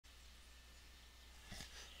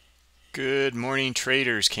Good morning,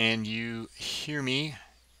 traders. Can you hear me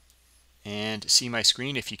and see my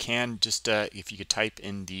screen? If you can, just if you could type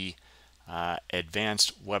in the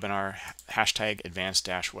advanced webinar, hashtag advanced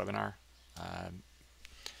dash webinar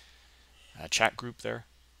chat group there.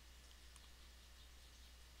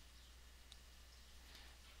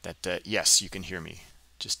 That yes, you can hear me.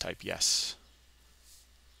 Just type yes.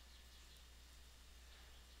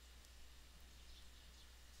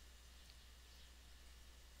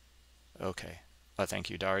 Okay.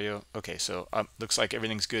 Thank you, Dario. Okay, so looks like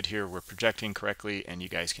everything's good here. We're projecting correctly, and you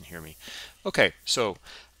guys can hear me. Okay, so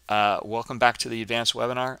welcome back to the advanced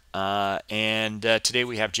webinar. And today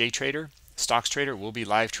we have JTrader, Stocks Trader. We'll be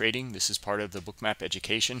live trading. This is part of the Bookmap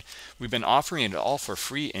education. We've been offering it all for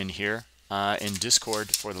free in here in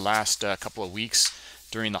Discord for the last couple of weeks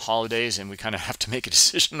during the holidays, and we kind of have to make a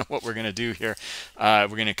decision on what we're going to do here. We're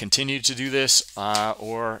going to continue to do this,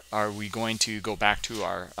 or are we going to go back to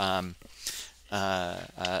our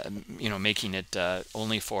making it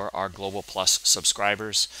only for our Global Plus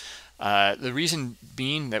subscribers. The reason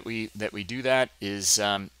being that we do that is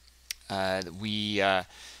we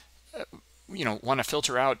want to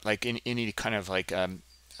filter out like any kind of like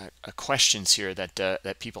questions here that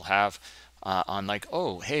that people have on like,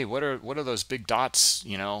 oh hey, what are those big dots,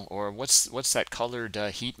 or what's that colored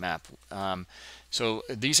heat map. So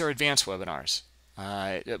these are advanced webinars.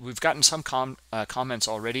 We've gotten some comments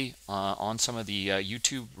already on some of the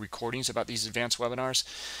YouTube recordings about these advanced webinars.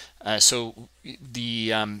 So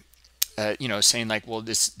the saying like, well,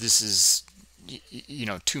 this is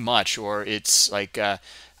too much, or it's like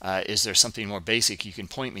is there something more basic you can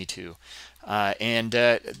point me to? And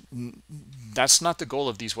that's not the goal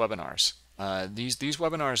of these webinars. These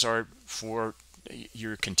webinars are for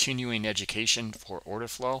your continuing education for order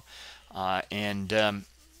flow and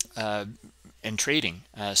trading.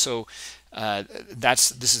 So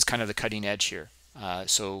this is kind of the cutting edge here.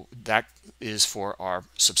 So that is for our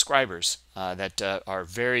subscribers that are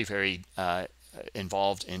very, very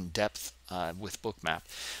involved in depth with Bookmap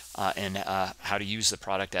and how to use the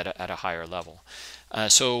product at a higher level.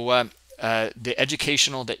 So the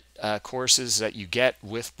educational courses that you get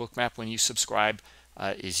with Bookmap when you subscribe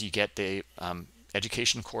is you get the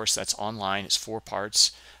education course that's online. It's 4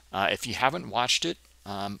 parts. If you haven't watched it,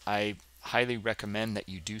 I highly recommend that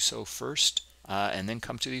you do so first and then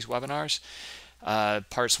come to these webinars.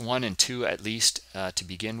 Parts 1 and 2 at least to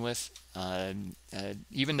begin with.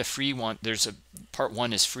 Even the free one, there's a part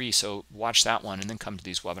 1 is free, so watch that one and then come to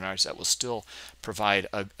these webinars. That will still provide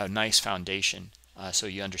a nice foundation so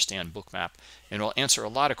you understand Bookmap, and it'll answer a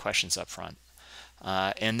lot of questions up front.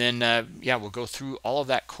 And then we'll go through all of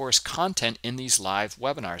that course content in these live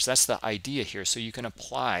webinars. That's the idea here, so you can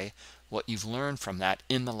apply what you've learned from that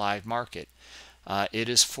in the live market. It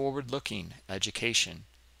is forward-looking education,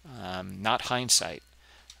 not hindsight.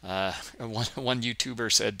 One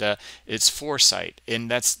YouTuber said it's foresight,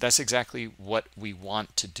 and that's exactly what we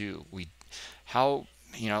want to do.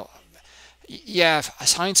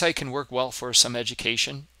 Hindsight can work well for some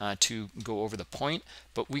education to go over the point,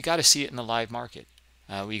 but we got to see it in the live market.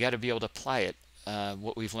 We got to be able to apply it,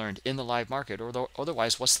 what we've learned in the live market, or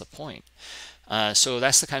otherwise, what's the point? So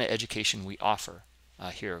that's the kind of education we offer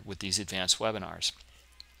here with these advanced webinars.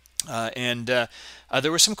 And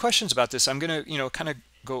there were some questions about this. I'm going to kind of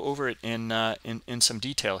go over it in some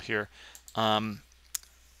detail here. Let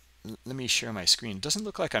me share my screen. It doesn't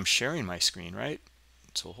look like I'm sharing my screen, right?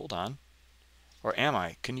 So hold on. Or am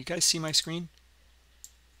I? Can you guys see my screen?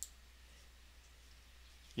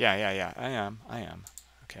 Yeah. I am.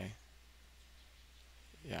 Okay.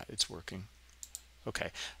 Yeah, it's working. Okay.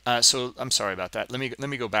 So I'm sorry about that. Let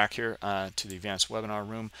me go back here to the advanced webinar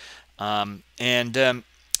room.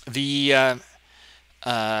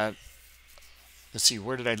 Let's see,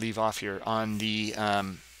 where did I leave off here on the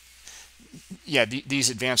these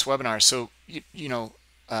advanced webinars. So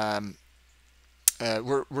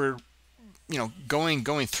we're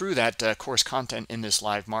going through that course content in this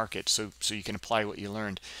live market, so you can apply what you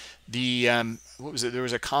learned. The what was it? There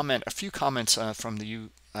was a few comments from the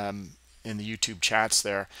in the YouTube chats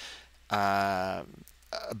there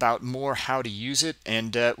about more how to use it,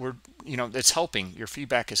 and it's helping. Your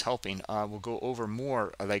feedback is helping. We'll go over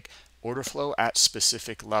more like order flow at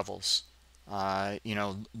specific levels.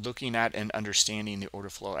 Looking at and understanding the order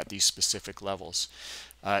flow at these specific levels.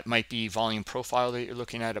 It might be volume profile that you're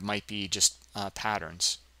looking at. It might be just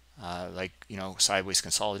patterns, like sideways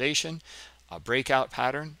consolidation, a breakout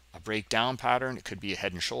pattern, a breakdown pattern. It could be a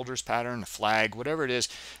head and shoulders pattern, a flag, whatever it is.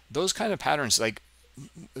 Those kind of patterns, like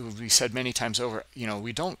we said many times over,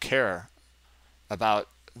 we don't care about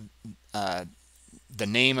the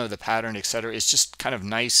name of the pattern, etc. It's just kind of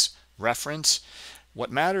nice reference.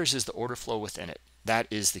 What matters is the order flow within it. That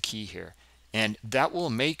is the key here, and that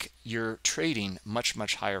will make your trading much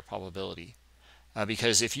higher probability,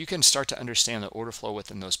 because if you can start to understand the order flow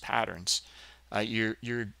within those patterns,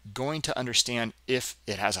 you're going to understand if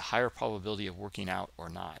it has a higher probability of working out or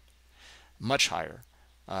not, much higher.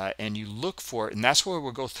 And you look for, and that's where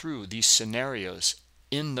we'll go through these scenarios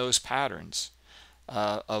in those patterns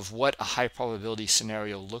of what a high probability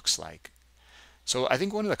scenario looks like. So I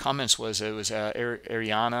think one of the comments was, it was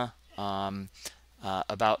Ariana,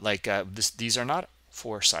 about like these are not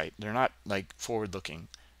foresight, they're not like forward looking,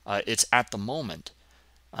 it's at the moment.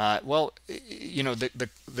 Well, you know,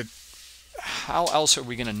 the how else are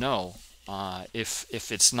we going to know if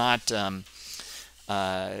it's not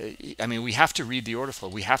I mean, we have to read the order flow,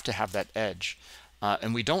 we have to have that edge,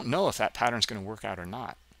 and we don't know if that pattern is going to work out or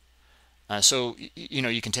not. So you know,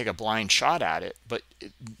 you can take a blind shot at it, but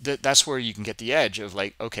that's where you can get the edge of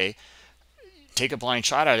like, okay, take a blind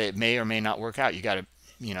shot at it, it may or may not work out. You got to,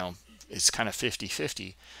 you know, it's kind of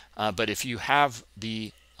 50-50. But if you have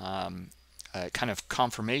the kind of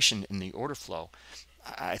confirmation in the order flow,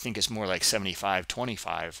 I think it's more like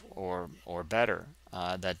 75-25 or better,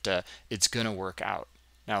 that it's going to work out.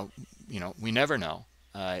 Now, you know, we never know.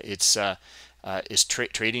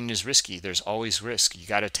 Trading is risky. There's always risk. You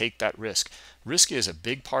got to take that risk. Risk is a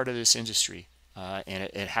big part of this industry, and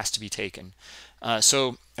it has to be taken.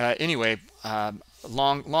 Anyway,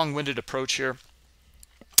 long-winded approach here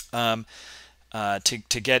to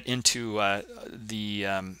get into what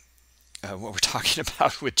we're talking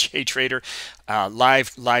about with JTrader.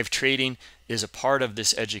 Live trading is a part of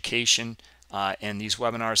this education and these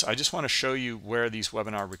webinars. I just want to show you where these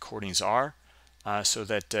webinar recordings are, so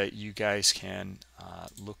that you guys can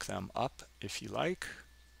look them up if you like.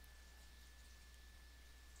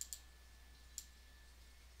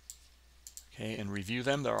 Okay, and review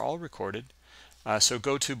them. They're all recorded. So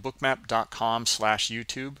go to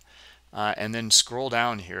bookmap.com/YouTube, and then scroll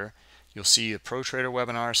down here. You'll see the Pro Trader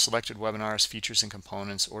webinars, selected webinars, features and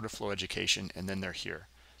components, order flow education, and then they're here.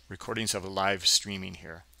 Recordings of a live streaming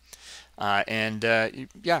here.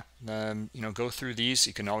 Yeah, you know, go through these.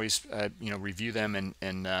 You can always, you know, review them and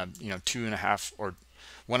you know, 2.5 or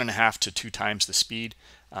 1.5 to 2 times the speed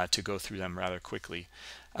to go through them rather quickly.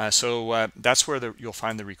 That's where you'll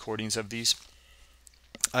find the recordings of these.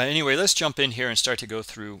 Anyway, let's jump in here and start to go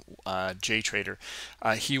through JTrader.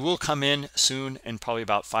 He will come in soon, in probably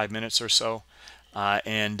about 5 minutes or so,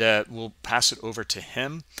 and we'll pass it over to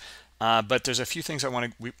him. But there's a few things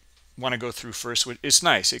we want to go through first. It's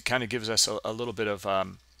nice. It kind of gives us a little bit of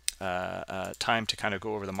time to kind of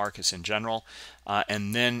go over the markets in general,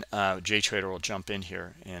 and then JTrader will jump in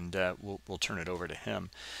here, and we'll turn it over to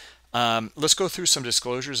him. Let's go through some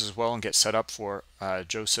disclosures as well and get set up for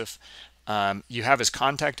Joseph. You have his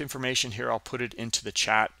contact information here. I'll put it into the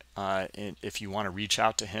chat if you want to reach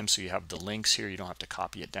out to him, so you have the links here. You don't have to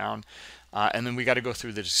copy it down. And then we got to go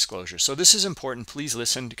through the disclosure. So this is important. Please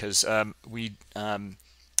listen, because we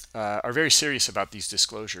are very serious about these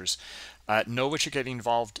disclosures. Know what you're getting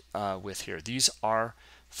involved with here. These are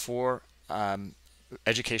for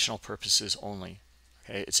educational purposes only.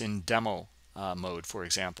 Okay, it's in demo mode, for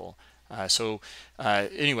example.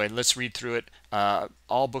 Anyway, let's read through it.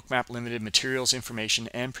 All Bookmap Limited materials, information,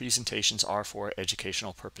 and presentations are for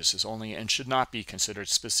educational purposes only and should not be considered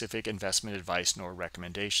specific investment advice nor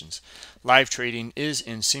recommendations. Live trading is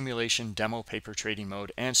in simulation demo paper trading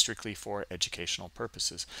mode and strictly for educational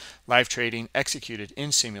purposes. Live trading executed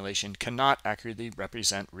in simulation cannot accurately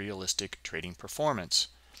represent realistic trading performance.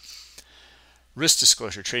 Risk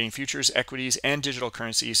disclosure: trading futures, equities, and digital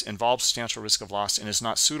currencies involves substantial risk of loss and is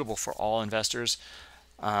not suitable for all investors.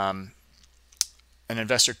 An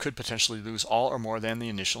investor could potentially lose all or more than the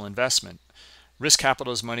initial investment. Risk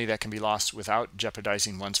capital is money that can be lost without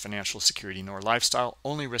jeopardizing one's financial security nor lifestyle.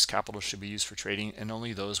 Only risk capital should be used for trading, and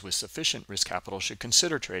only those with sufficient risk capital should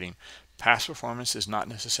consider trading. Past performance is not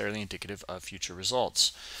necessarily indicative of future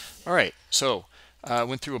results. All right, so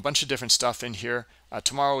went through a bunch of different stuff in here.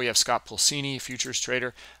 Tomorrow we have Scott Pulsini, futures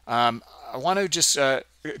trader. I want to just,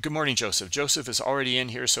 good morning, Joseph. Joseph is already in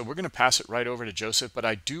here, so we're going to pass it right over to Joseph, but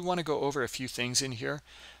I do want to go over a few things in here,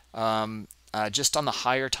 just on the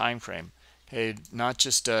higher time frame. Okay, not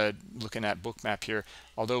just looking at Bookmap here,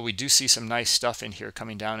 although we do see some nice stuff in here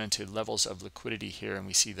coming down into levels of liquidity here, and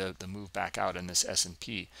we see the move back out in this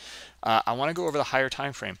S&P. I want to go over the higher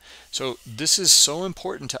time frame. So this is so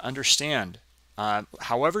important to understand.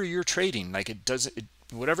 However you're trading, like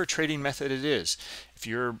whatever trading method it is, if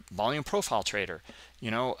you're volume profile trader,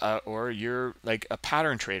 you know, or you're like a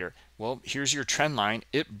pattern trader, well, here's your trend line.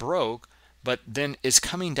 It broke, but then it's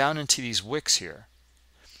coming down into these wicks here.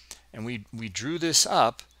 and we drew this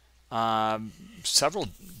up several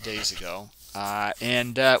days ago,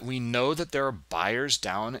 and we know that there are buyers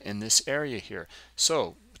down in this area here.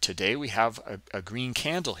 So today we have a green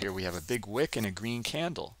candle here. We have a big wick and a green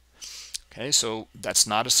candle. Okay, so that's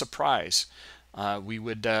not a surprise. We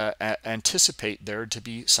would anticipate there to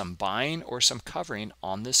be some buying or some covering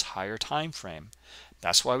on this higher time frame.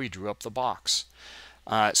 That's why we drew up the box.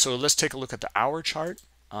 So let's take a look at the hour chart.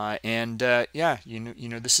 Yeah,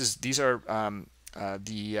 these are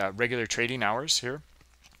the regular trading hours here,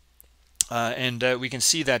 and we can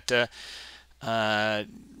see that the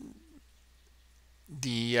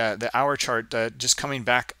hour chart just coming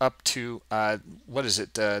back up to what is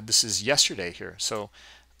it? This is yesterday here. So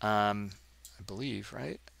I believe,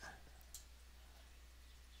 right?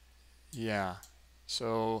 Yeah.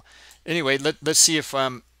 So anyway, let's see if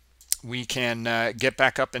we can get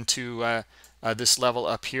back up into this level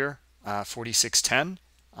up here, 4610,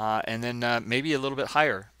 and then maybe a little bit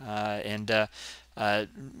higher, and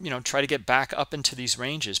try to get back up into these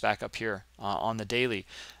ranges back up here on the daily.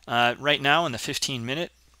 Right now in the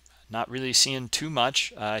 15-minute, not really seeing too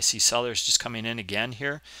much. I see sellers just coming in again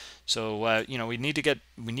here. So we need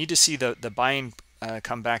to see the buying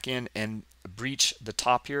come back in and breach the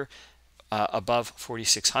top here above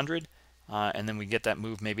 4600, and then we get that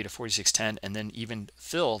move maybe to 4610, and then even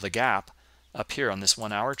fill the gap up here on this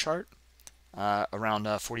 1 hour chart around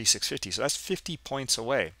 4650. So that's 50 points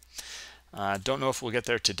away. Don't know if we'll get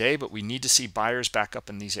there today, but we need to see buyers back up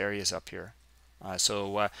in these areas up here.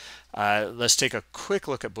 So let's take a quick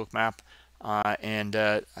look at Bookmap, and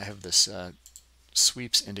I have this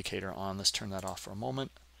sweeps indicator on. Let's turn that off for a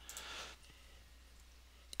moment.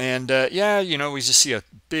 And yeah, we just see a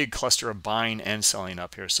big cluster of buying and selling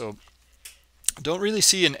up here. So don't really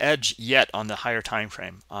see an edge yet on the higher time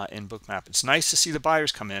frame in Bookmap. It's nice to see the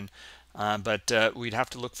buyers come in, but we'd have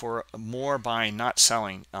to look for more buying, not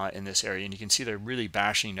selling in this area. And you can see they're really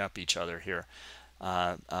bashing up each other here,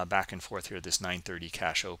 back and forth here, this 930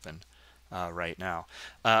 cash open right now.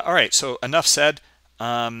 All right, so enough said.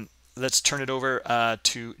 Let's turn it over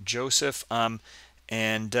to Joseph,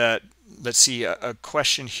 and let's see a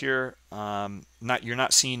question here. You're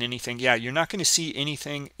not seeing anything. Yeah, you're not going to see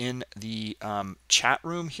anything in the chat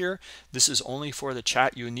room here. This is only for the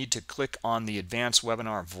chat. You need to click on the advanced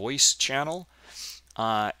webinar voice channel,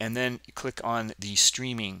 and then click on the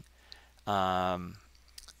streaming icon,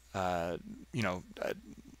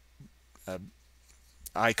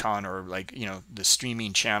 or the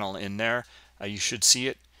streaming channel in there. You should see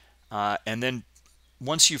it, and then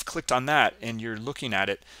once you've clicked on that and you're looking at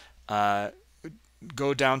it,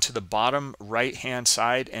 go down to the bottom right hand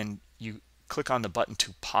side and you click on the button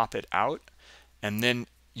to pop it out, and then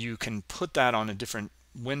you can put that on a different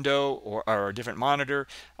window or a different monitor,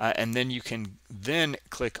 and then you can then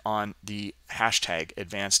click on the hashtag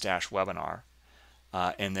advanced-webinar,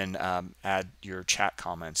 and then add your chat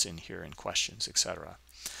comments in here and questions, etc.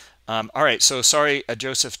 All right, so sorry,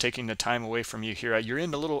 Joseph, taking the time away from you here. You're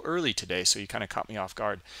in a little early today, so you kind of caught me off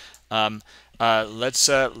guard.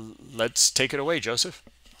 Let's take it away, Joseph.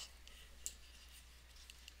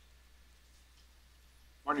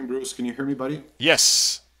 Morning, Bruce. Can you hear me, buddy?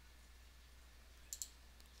 Yes.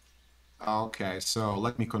 Okay, so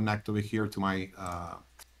let me connect over here to my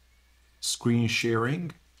screen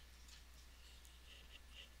sharing.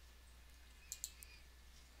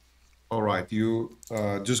 All right, you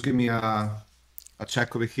just give me a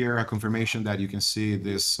check over here, a confirmation that you can see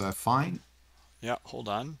this fine. Yeah, hold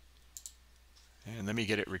on. And let me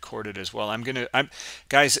get it recorded as well.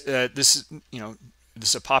 Guys, this is, this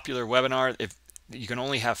is a popular webinar. If you can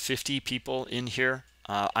only have 50 people in here,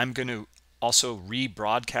 I'm going to also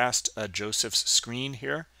rebroadcast Joseph's screen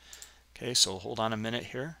here. Okay, so hold on a minute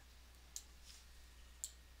here.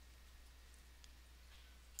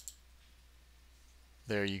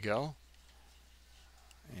 There you go.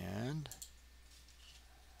 And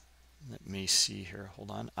let me see here. Hold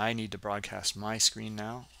on. I need to broadcast my screen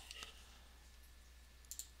now.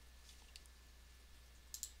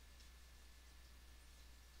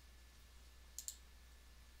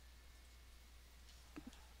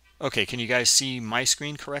 Okay, can you guys see my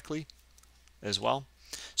screen correctly as well?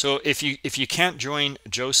 So if you can't join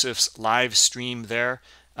Joseph's live stream there,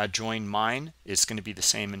 join mine. It's going to be the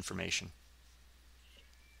same information.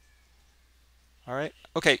 All right.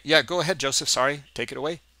 Okay. Yeah, go ahead, Joseph. Sorry. Take it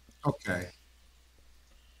away. Okay.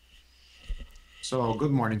 So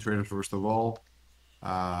good morning, traders. First of all,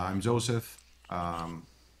 I'm Joseph.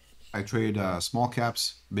 I trade small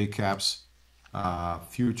caps, big caps,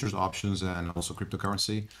 futures, options, and also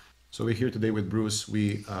cryptocurrency. So we're here today with Bruce.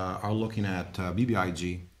 We are looking at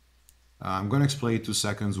BBIG. I'm going to explain in 2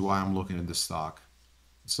 seconds why I'm looking at this stock.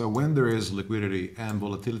 So when there is liquidity and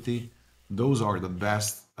volatility, those are the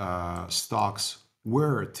best stocks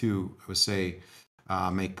where to, I would say,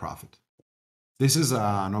 make profit. This is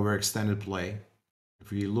an overextended play.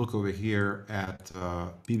 If we look over here at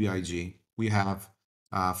PBIG, we have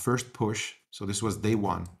first push. So this was day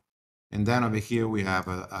 1. And then over here, we have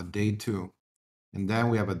a day 2. And then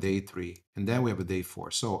we have a day 3. And then we have a day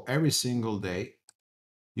 4. So every single day,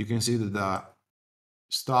 you can see that the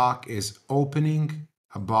stock is opening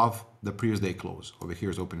above the previous day close. Over here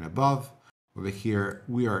is opening above. Over here,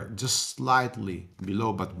 we are just slightly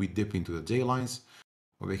below, but we dip into the J lines.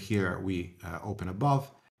 Over here, we open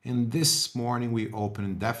above. And this morning, we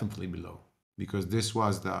opened definitely below because this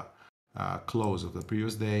was the close of the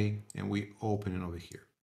previous day, and we open it over here.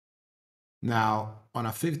 Now, on a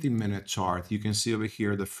 15-minute chart, you can see over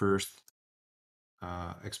here the first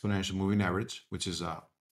exponential moving average, which is a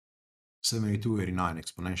 72.89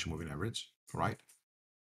 exponential moving average, right?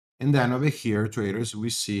 And then over here, traders,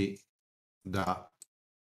 we see the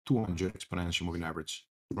 200 exponential moving average,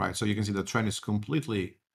 right? So you can see the trend is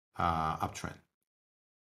completely uptrend.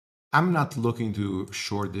 I'm not looking to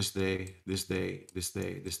short this day, this day, this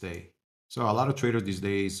day, this day. So a lot of traders these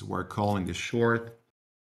days were calling this short.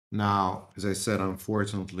 Now, as I said,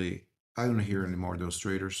 unfortunately, I don't hear anymore those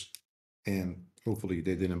traders, and hopefully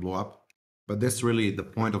they didn't blow up. But that's really the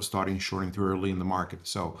point of starting shorting too early in the market.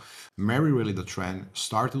 So marry really the trend,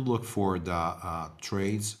 start to look for the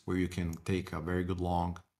trades where you can take a very good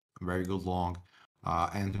long,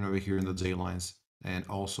 enter over here in the J lines. And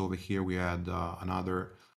also over here, we had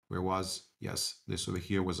another, where was, yes, this over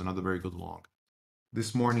here was another very good long.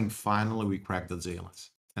 This morning, finally, we cracked the J lines.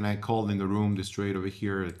 And I called in the room this trade over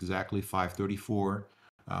here at exactly 534,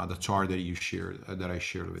 the chart that you shared, that I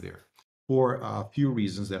shared over there, for a few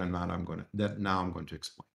reasons that now I'm going to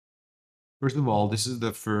explain. First of all, this is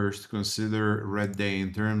the first consider red day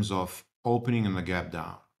in terms of opening and the gap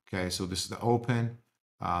down. Okay, so this is the open.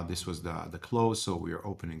 This was the close, so we are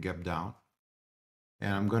opening gap down.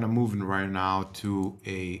 And I'm going to move in right now to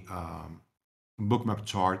a bookmap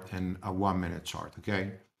chart and a 1-minute chart.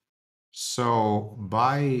 Okay. So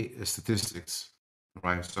by statistics,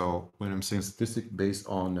 right? So when I'm saying statistic based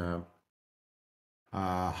on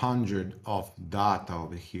 100 of data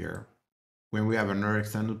over here, when we have another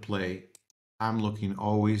extended play, I'm looking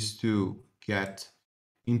always to get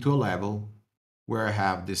into a level where I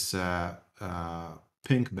have this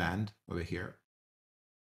pink band over here.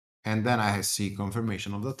 And then I see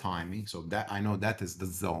confirmation of the timing. So that I know that is the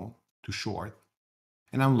zone to short.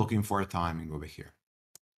 And I'm looking for a timing over here.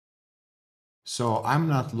 So I'm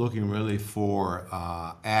not looking really for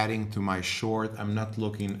adding to my short. I'm not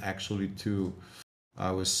looking actually to,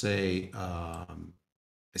 I would say,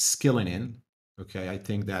 skilling in. Okay, I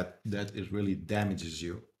think that it really damages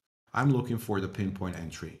you. I'm looking for the pinpoint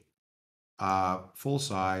entry, full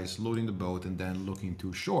size, loading the boat, and then looking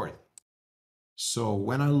to short. So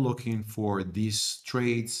when I'm looking for these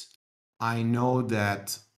trades, I know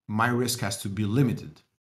that my risk has to be limited.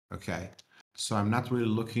 Okay, so I'm not really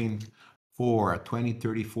looking for a 20,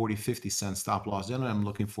 30, 40, 50 cent stop loss. Then I'm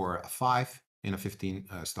looking for a 5 and a 15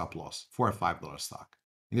 stop loss for a $5 stock.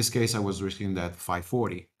 In this case, I was risking that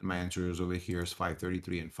 540, and my entries over here is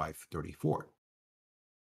 533 and 534.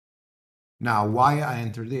 Now, why I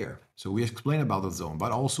enter there? So we explained about the zone,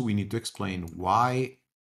 but also we need to explain why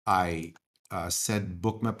I said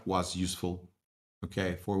Bookmap was useful.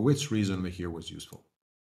 Okay, for which reason over here was useful.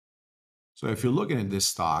 So if you're looking at this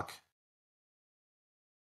stock,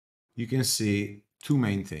 you can see two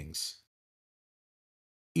main things.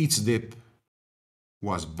 Each dip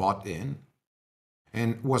was bought in,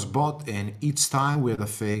 and was bought in each time we had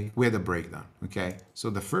a breakdown. Okay, so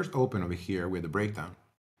the first open over here we had a breakdown,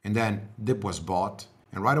 and then dip was bought,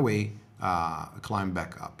 and right away climbed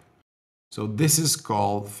back up. So this is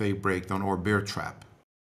called fake breakdown or bear trap.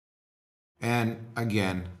 And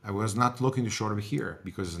again, I was not looking to short over here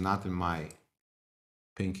because it's not in my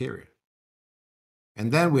pink area.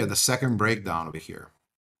 And then we had the second breakdown over here.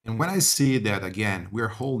 And when I see that, again, we're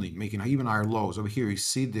holding, making even higher lows over here, you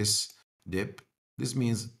see this dip. This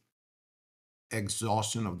means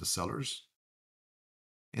exhaustion of the sellers.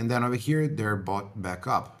 And then over here, they're bought back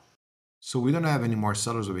up. So we don't have any more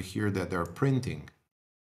sellers over here that they're printing.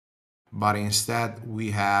 But instead, we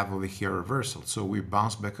have over here a reversal. So we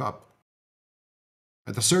bounce back up.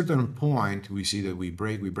 At a certain point, we see that we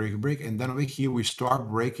break, and then over here, we start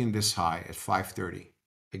breaking this high at 530.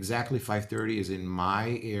 Exactly 530 is in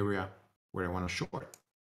my area where I want to short.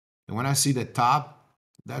 And when I see the top,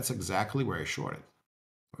 that's exactly where I shorted,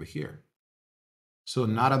 over here. So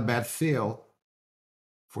not a bad fill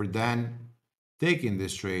for then taking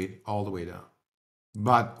this trade all the way down.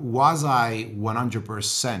 But was I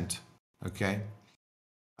 100%, okay?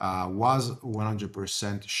 Was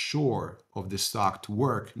 100% sure of the stock to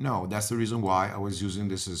work? No, that's the reason why I was using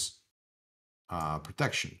this as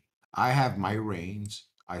protection. I have my range.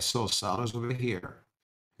 I saw sellers over here,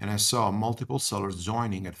 and I saw multiple sellers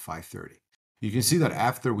joining at 5:30. You can see that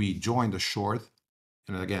after we joined the short,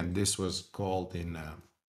 and again, this was called in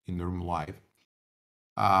the room live,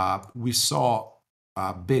 we saw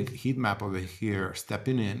a big heat map over here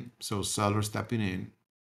stepping in, so sellers stepping in,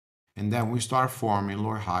 and then we start forming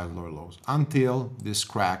lower highs, lower lows until this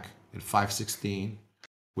crack at 516,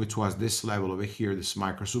 which was this level over here, this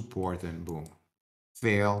micro support, and boom,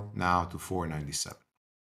 fail now to 497.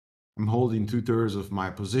 I'm holding 2/3 of my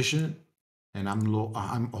position, and I'm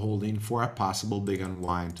holding for a possible big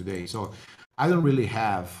unwind today. So I don't really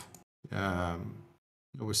have, I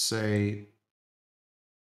would say,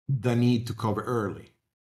 the need to cover early,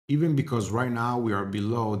 even because right now we are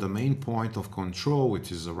below the main point of control,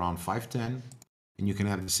 which is around 510, and you can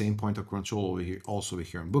have the same point of control over here, also over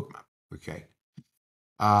here in Bookmap. Okay.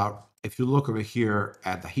 If you look over here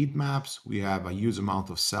at the heat maps, we have a huge amount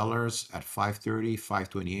of sellers at 530,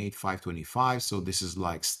 528, 525. So this is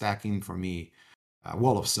like stacking for me, a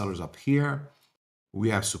wall of sellers up here. We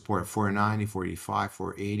have support at 490, 485,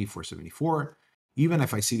 480, 474. Even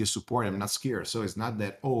if I see the support, I'm not scared. So it's not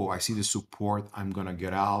that, oh, I see the support, I'm going to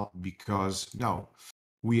get out, because no.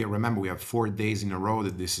 Remember, we have 4 days in a row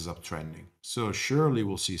that this is uptrending. So surely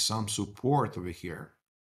we'll see some support over here.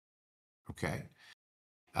 Okay.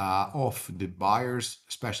 Of the buyers,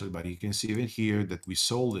 especially, but you can see even here that we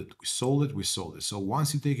sold it. So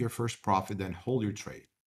once you take your first profit, then hold your trade.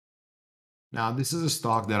 Now, this is a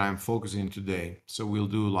stock that I'm focusing today. So we'll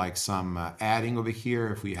do like some adding over here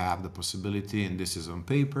if we have the possibility, and this is on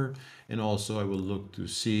paper. And also I will look to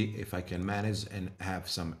see if I can manage and have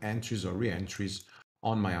some entries or re-entries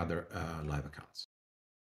on my other live accounts.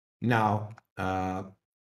 Now,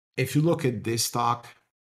 if you look at this stock,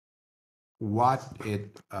 what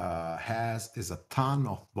it has is a ton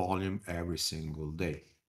of volume every single day.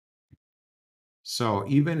 So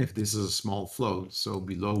even if this is a small float, so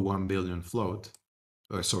below 1 billion float,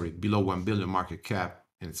 below 1 billion market cap,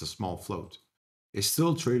 and it's a small float, it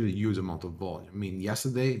still traded a huge amount of volume. I mean,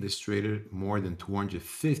 yesterday this traded more than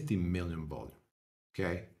 250 million volume.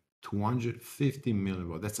 Okay, 250 million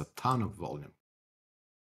volume. That's a ton of volume.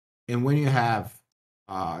 And when you have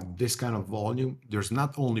this kind of volume, there's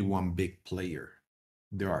not only one big player.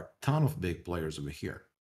 There are a ton of big players over here.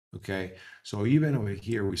 Okay, so even over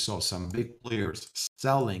here, we saw some big players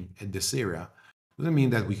selling at this area. Doesn't mean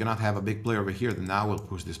that we cannot have a big player over here that now will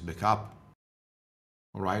push this back up.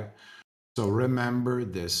 All right, so remember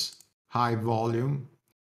this high volume.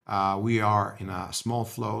 We are in a small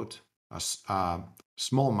float, a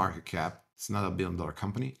small market cap. It's not a $1 billion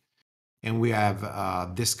company, and we have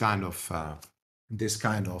this kind of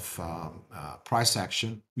price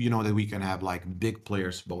action. You know that we can have like big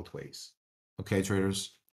players both ways. Okay,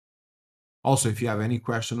 traders. Also, if you have any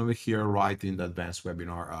question over here, write in the advanced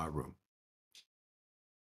webinar room.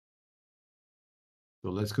 So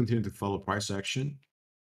let's continue to follow price action.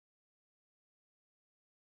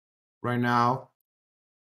 Right now,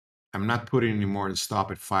 I'm not putting any more to stop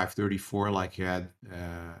at 534 like I had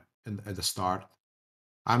at the start.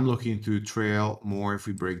 I'm looking to trail more if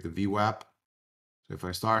we break the VWAP. So if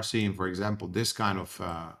I start seeing, for example, this kind of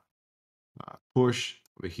push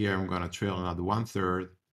over here, I'm going to trail another 1/3,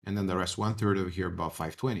 and then the rest 1/3 over here above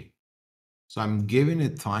 520. So I'm giving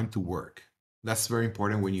it time to work. That's very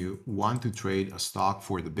important when you want to trade a stock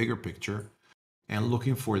for the bigger picture and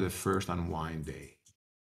looking for the first unwind day.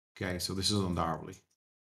 Okay, so this is on the hourly.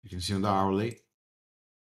 You can see on the hourly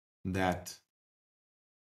that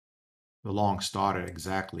the long started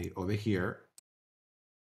exactly over here.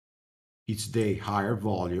 Each day higher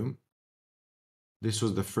volume. This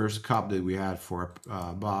was the first cup that we had for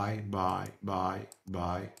buy.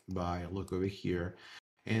 Look over here.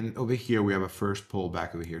 And over here, we have a first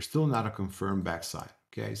pullback over here. Still not a confirmed backside.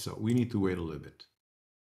 Okay, so we need to wait a little bit.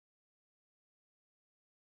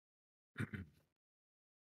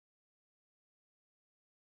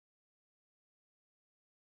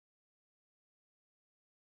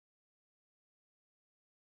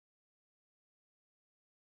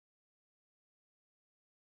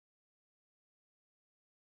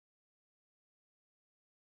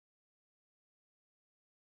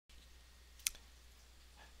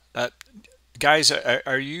 Guys,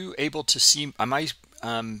 are you able to see? Am I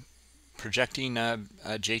projecting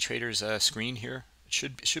JTrader's screen here?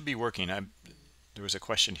 It should be working. There was a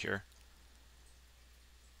question here,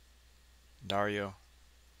 Dario.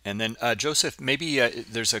 And then Joseph, maybe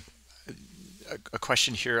there's a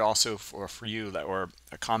question here also for you, or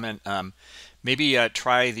a comment. Maybe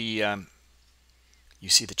try the you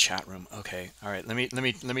see the chat room. Okay, all right. Let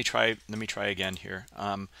me try again here.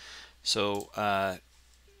 So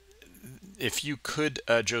if you could,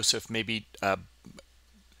 Joseph, maybe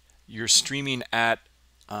you're streaming at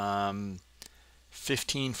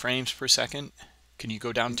 15 frames per second. Can you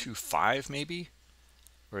go down to 5 maybe?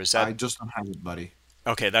 Or is that I just don't have it, buddy.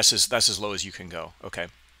 okay? That's as low as you can go. Okay,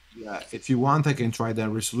 Yeah, if you want, I can try the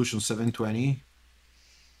resolution 720,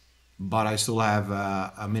 but I still have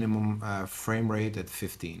a minimum frame rate at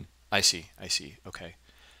 15. I see. I see. Okay.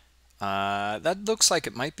 That looks like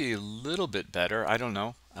it might be a little bit better. I don't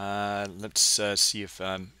know. Let's see if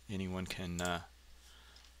anyone can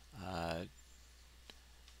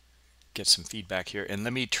get some feedback here. And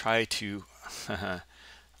let me try to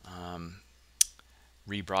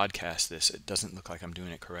rebroadcast this. It doesn't look like I'm doing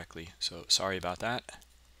it correctly. So sorry about that.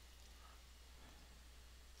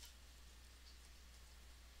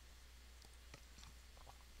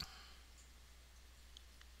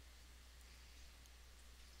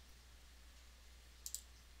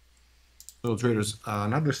 So traders,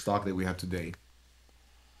 another stock that we have today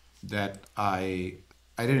that I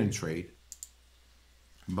didn't trade,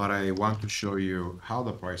 but I want to show you how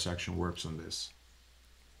the price action works on this.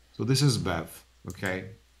 So this is BEV, okay?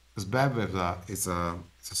 This BEV is it's a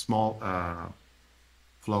small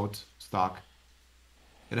float stock.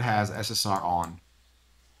 It has SSR on,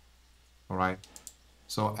 all right?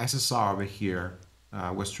 So SSR over here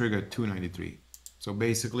was triggered 293. So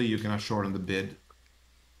basically you cannot shorten the bid.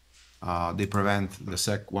 They prevent, the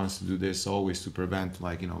SEC wants to do this always to prevent,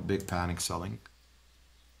 like, you know, big panic selling.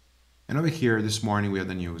 And over here this morning we had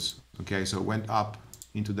the news, okay? So it went up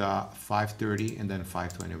into the 530 and then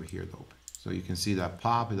 520 over here though. So you can see that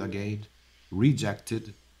pop at the gate,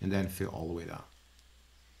 rejected, and then fell all the way down.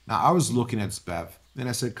 Now I was looking at SPEV and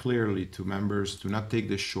I said clearly to members to not take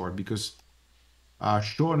this short, because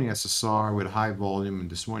shorting SSR with high volume, and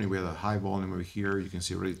this morning we had a high volume over here, you can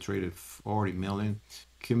see already traded 40 million,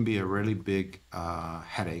 can be a really big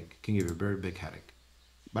headache, can give you a very big headache.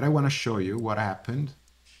 But I want to show you what happened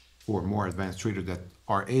for more advanced traders that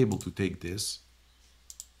are able to take this.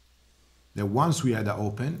 That once we had the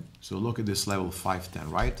open, so look at this level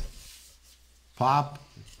 510, right? Pop,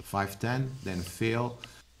 510, then fail.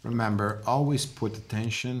 Remember, always put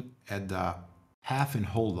attention at the half and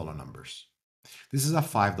whole dollar numbers. This is a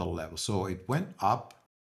 $5 level, so it went up,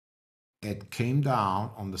 it came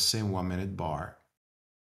down on the same 1 minute bar.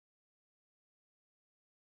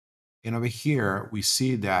 And over here, we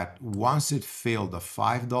see that once it failed the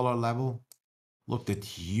 $5 level, look at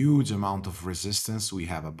huge amount of resistance we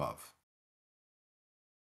have above.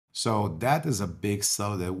 So that is a big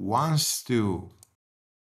seller that wants to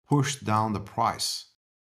push down the price.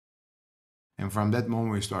 And from that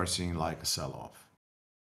moment, we start seeing like a sell-off.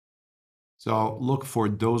 So look for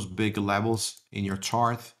those big levels in your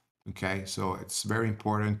chart. Okay, so it's very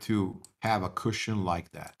important to have a cushion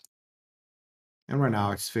like that. And right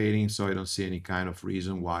now it's fading, so I don't see any kind of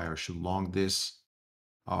reason why I should long this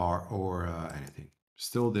or anything.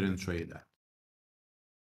 Still didn't trade that.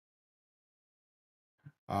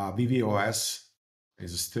 VVOS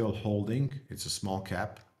is still holding. It's a small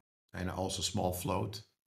cap and also small float.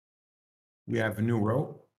 We have a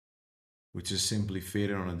Neuro, which is simply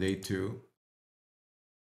faded on a day 2.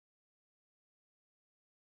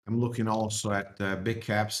 I'm looking also at big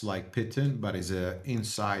caps like Pitten, but is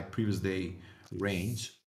inside previous day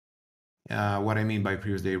range. What I mean by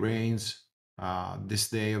previous day range, this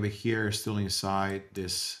day over here is still inside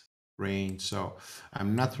this range. So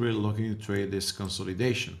I'm not really looking to trade this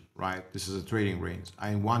consolidation, right? This is a trading range.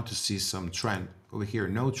 I want to see some trend over here.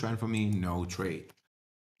 No trend for me, no trade.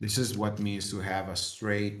 This is what means to have a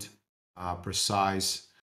straight, precise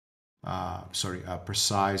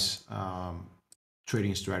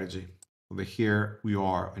trading strategy. Over here, we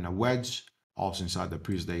are in a wedge, also inside the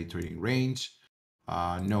previous day trading range.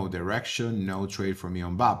 No direction, no trade for me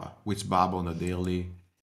on BABA, which BABA on the daily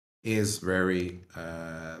is very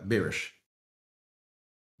bearish.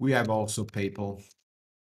 We have also PayPal.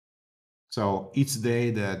 So each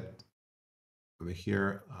day that over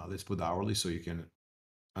here, let's put hourly so you can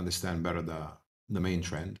understand better the main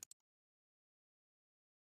trend.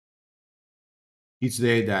 Each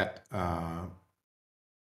day that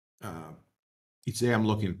each day I'm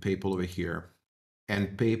looking at PayPal over here,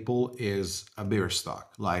 and PayPal is a bearish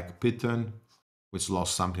stock like Pitten, which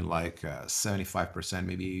lost something like 75%,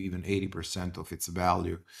 maybe even 80% of its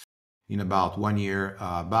value in about 1 year.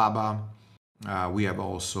 BABA, we have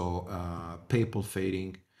also PayPal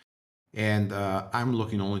fading. And I'm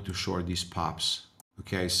looking only to short these pops.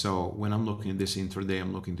 Okay, so when I'm looking at this intraday,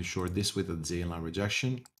 I'm looking to short this with a daily line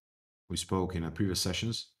rejection. We spoke in previous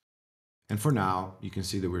sessions. And for now, you can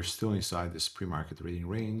see that we're still inside this pre-market trading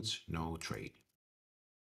range, no trade.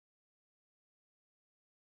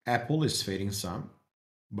 Apple is fading some,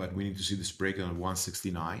 but we need to see this breakdown at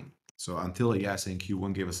 169. So until yes and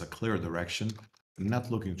Q1 gave us a clear direction, I'm not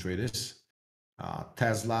looking to trade this.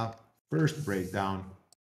 Tesla, first breakdown.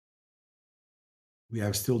 We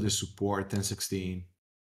have still this support, 1016.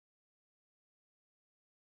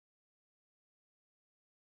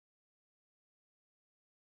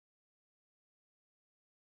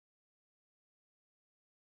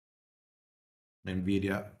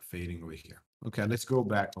 NVIDIA fading over here. Okay, let's go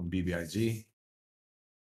back on BBIG.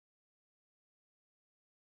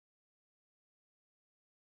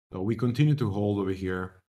 So we continue to hold over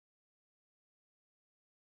here.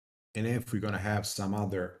 And if we're going to have some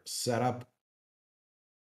other setup,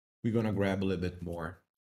 we're going to grab a little bit more.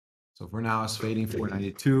 So for now, it's fading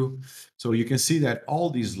 492. So you can see that all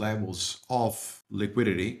these levels of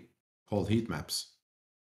liquidity, called heat maps,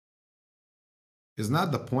 is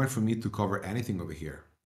not the point for me to cover anything over here.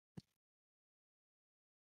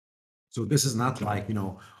 So this is not like,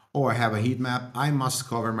 oh, I have a heat map, I must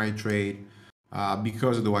cover my trade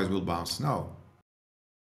because otherwise we'll bounce. No.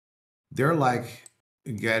 They're like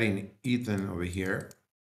getting eaten over here.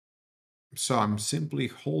 So I'm simply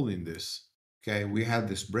holding this. Okay, we had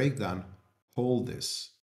this breakdown, hold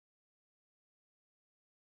this.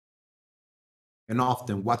 And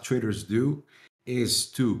often what traders do is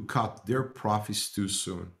to cut their profits too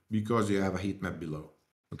soon because you have a heat map below.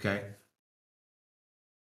 Okay.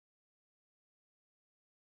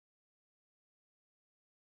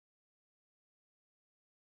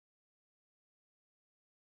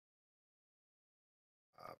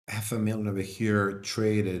 Half a million over here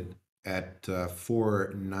traded at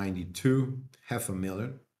 492, half a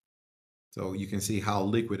million. So you can see how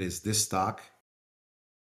liquid is this stock.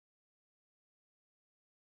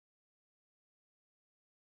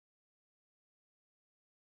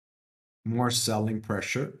 More selling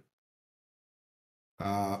pressure.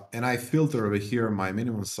 And I filter over here my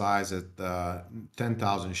minimum size at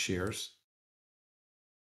 10,000 shares.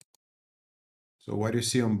 So what you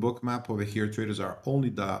see on Bookmap over here, traders are only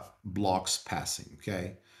the blocks passing,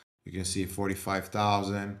 okay? You can see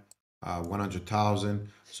 45,000, 100,000.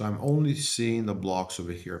 So I'm only seeing the blocks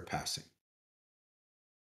over here passing.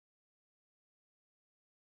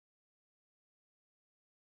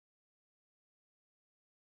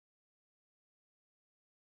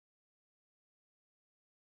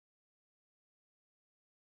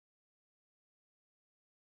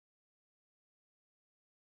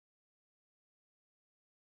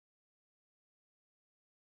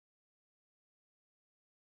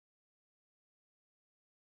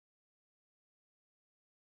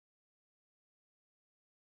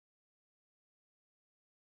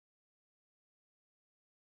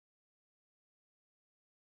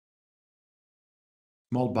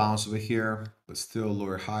 Small bounce over here, but still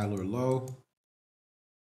lower high, lower low.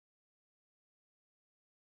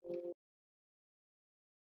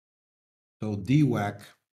 So DWAC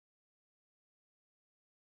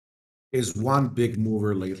is one big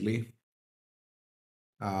mover lately.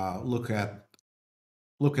 Look at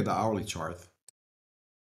the hourly chart.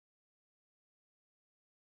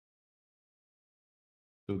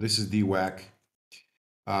 So this is DWAC.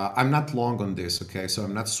 I'm not long on this, okay? So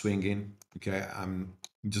I'm not swinging, okay? I'm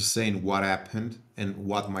just saying what happened and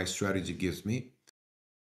what my strategy gives me.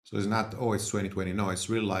 So it's not, oh, it's 2020. No,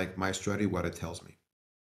 it's really like my strategy, what it tells me.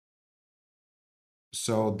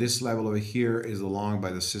 So this level over here is along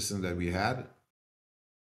by the system that we had.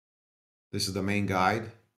 This is the main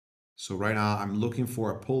guide. So right now I'm looking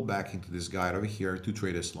for a pullback into this guide over here to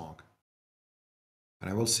trade this long.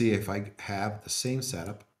 And I will see if I have the same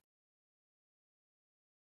setup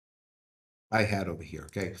I had over here,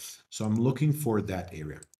 okay? So I'm looking for that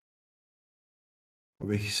area.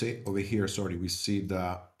 Over here, sorry, we see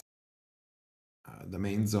the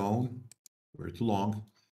main zone, we're too long,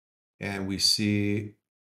 and we see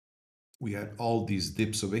we had all these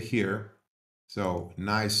dips over here. So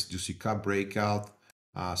nice juicy cup breakout,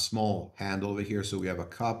 small handle over here. So we have a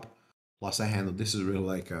cup plus a handle. This is really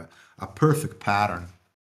like a perfect pattern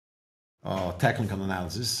technical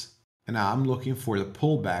analysis. And now I'm looking for the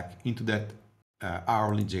pullback into that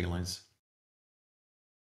hourly J lines.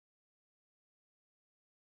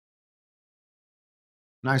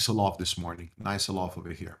 Nice sell off this morning. Nice sell off over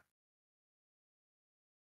here.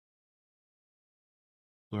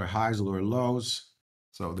 Lower highs, lower lows.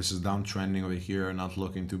 So this is downtrending over here, not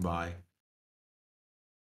looking to buy.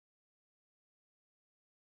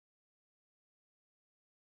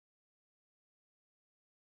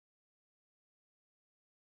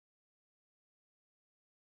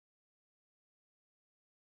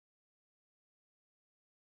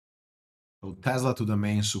 So Tesla to the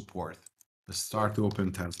main support. Let's start to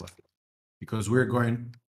open Tesla because we're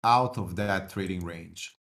going out of that trading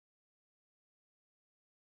range.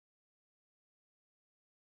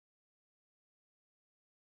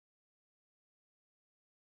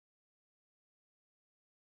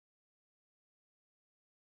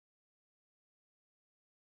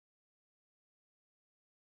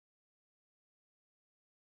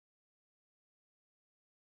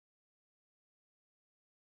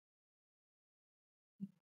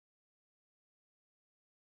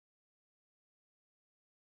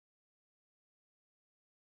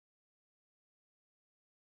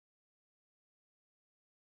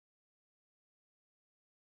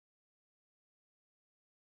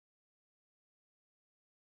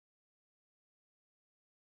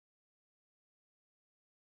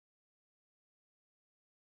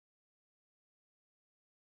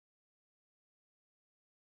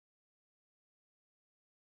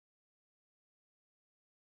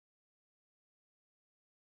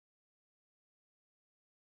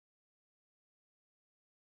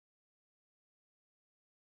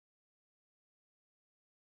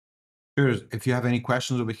 If you have any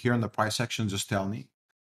questions over here in the price section, just tell me.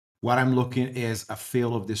 What I'm looking is a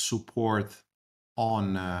fail of this support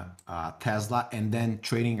on Tesla and then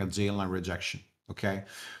trading a J line rejection. Okay.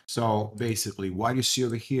 So basically what you see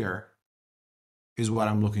over here is what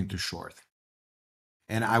I'm looking to short.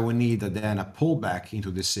 And I will need then a pullback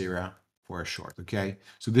into this area for a short. Okay.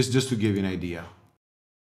 So this just to give you an idea.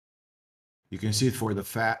 You can see it for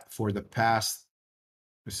the past,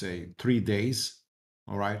 let's say 3 days.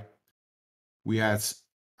 All right. We had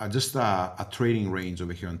just a trading range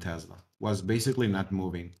over here on Tesla. Was basically not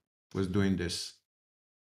moving, was doing this.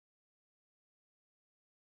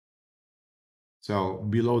 So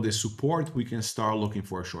below the support, we can start looking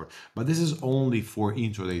for a short. But this is only for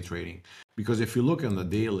intraday trading. Because if you look on the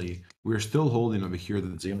daily, we're still holding over here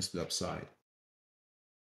the James to the upside.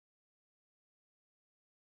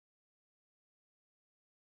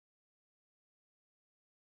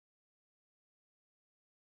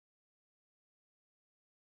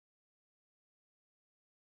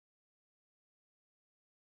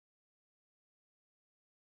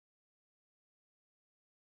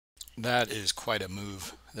 That is quite a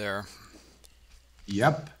move there.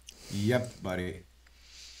 Yep. Yep, buddy.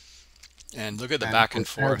 And look at the And back for and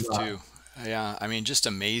forth Tesla, too. Yeah, I mean, just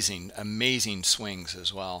amazing, amazing swings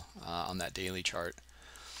as well on that daily chart.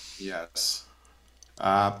 yes.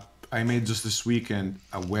 I made just this weekend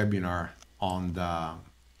a webinar on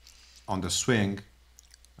the swing,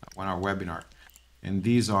 1 hour webinar. And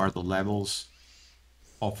these are the levels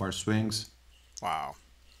of our swings. Wow,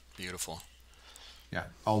 beautiful. Yeah,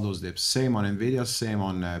 all those dips. Same on Nvidia, same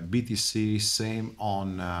on BTC, same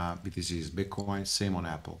on BTC's Bitcoin, same on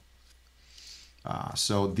Apple.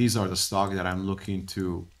 So these are the stocks that I'm looking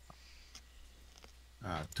to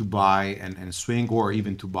buy and swing, or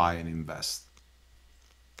even to buy and invest.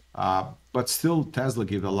 But still, Tesla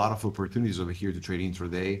gives a lot of opportunities over here to trade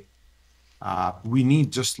intraday. We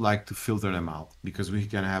need just like to filter them out because we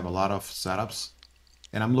can have a lot of setups,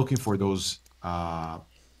 and I'm looking for those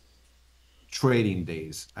trading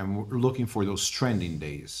days. I'm looking for those trending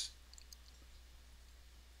days.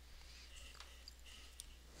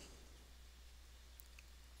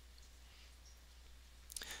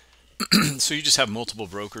 So you just have multiple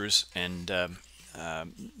brokers and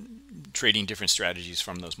trading different strategies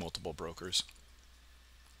from those multiple brokers.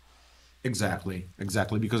 Exactly,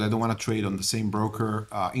 exactly. Because I don't want to trade on the same broker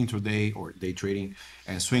intraday or day trading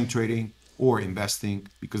and swing trading or investing,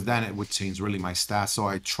 because then it would change really my stats. So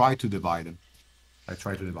I try to divide them. I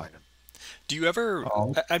try to divide them. Do you ever?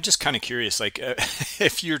 Oh, I'm just kind of curious, like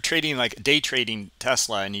if you're trading like day trading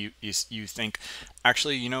Tesla, and you think,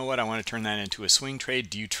 actually, you know what, I want to turn that into a swing trade.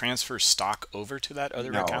 Do you transfer stock over to that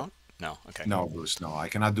other no, account? No. Okay. no, Bruce, no. I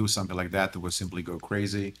cannot do something like that. That would simply go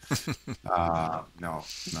crazy. No, no,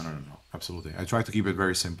 no, no, no. Absolutely. I try to keep it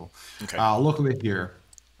very simple. Okay. Look over here.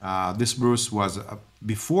 This Bruce was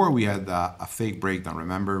before we had a fake breakdown.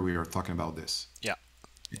 Remember, we were talking about this. Yeah.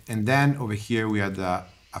 And then over here, we had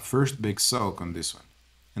a first big soak on this one.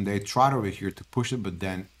 And they tried over here to push it, but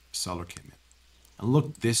then seller came in. And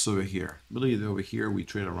look this over here. I believe over here, we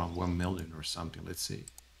trade around 1 million or something. Let's see.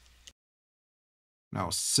 Now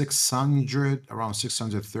 600, around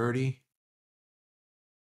 630.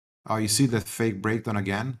 Oh, you see that fake breakdown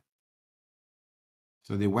again?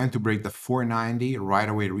 So they went to break the 490, right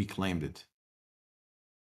away reclaimed it.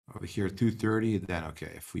 Over here, 230, then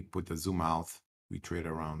okay, if we put the zoom out, we trade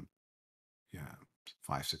around, yeah,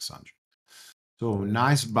 600. So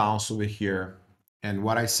nice bounce over here. And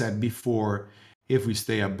what I said before If we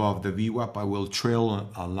stay above the VWAP, I will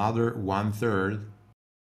trail another 1/3.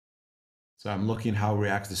 So I'm looking how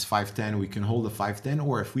reacts this 510. We can hold the 510,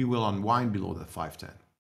 or if we will unwind below the 510.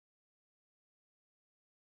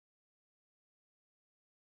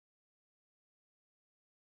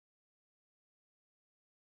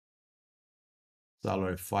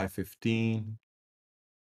 Dollar at 515.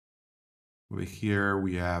 Over here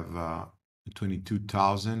we have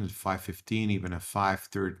 22,000 at 515, even at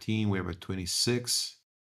 513 we have a 26.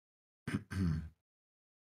 The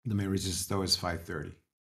main resistance though is 530.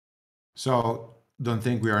 So don't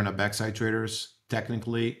think we are in a backside traders.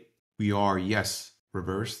 Technically, we are, yes,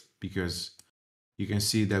 reversed, because you can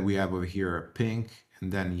see that we have over here pink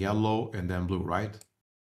and then yellow and then blue, right?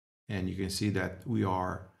 And you can see that we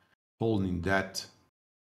are holding that,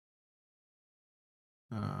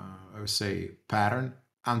 I would say, pattern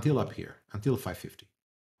until up here, until 550.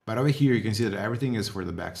 But over here, you can see that everything is for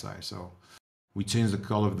the backside. So we change the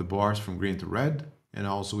color of the bars from green to red. And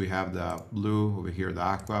also we have the blue over here, the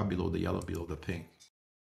aqua, below the yellow, below the pink.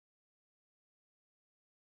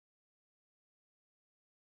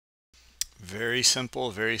 Very simple,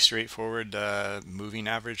 very straightforward moving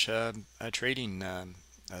average trading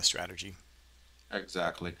strategy.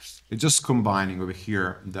 Exactly. It's just combining over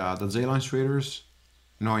here the Zayline traders,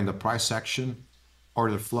 knowing the price section,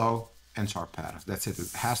 order flow, and chart patterns. That's it.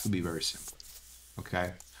 It has to be very simple.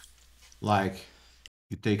 Okay. Like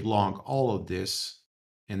you take long all of this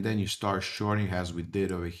and then you start shorting as we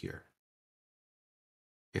did over here.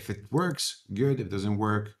 If it works, good. If it doesn't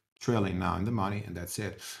work, trailing now in the money, and that's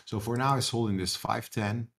it. So for now, it's holding this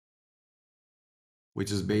 510,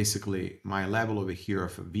 which is basically my level over here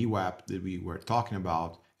of a VWAP that we were talking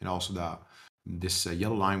about, and also this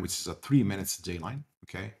yellow line, which is a 3 minutes J line.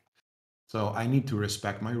 Okay. So I need to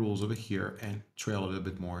respect my rules over here and trail a little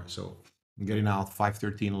bit more. So I'm getting out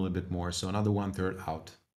 513 a little bit more. So another 1/3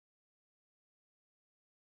 out.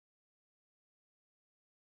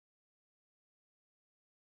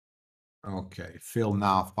 Okay, fill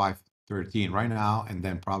now 513 right now, and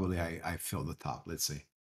then probably I fill the top. Let's see.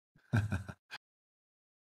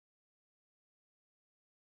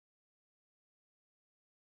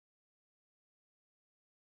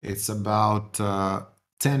 It's about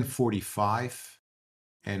 10:45,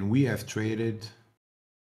 and we have traded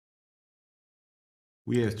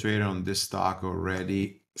on this stock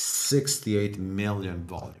already 68 million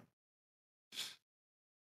volume.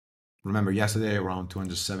 Remember yesterday around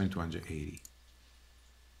 270, 280.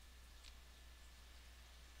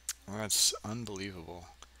 Well, that's unbelievable.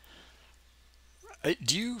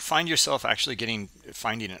 Do you find yourself actually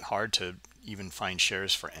finding it hard to even find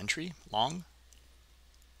shares for entry long?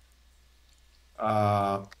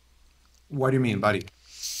 What do you mean, buddy?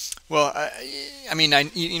 Well, I mean,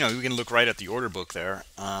 you know, you can look right at the order book there.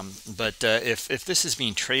 But if this is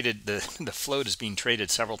being traded, the float is being traded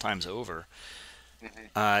several times over.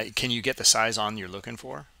 Can you get the size on you're looking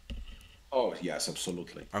for? Oh, yes,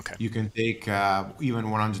 absolutely. Okay. You can take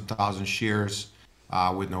even 100,000 shares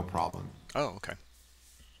with no problem. Oh, okay.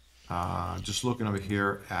 Just looking over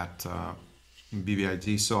here at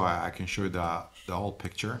BBIG, so I can show you the whole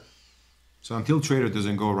picture. So until trader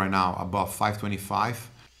doesn't go right now above 525,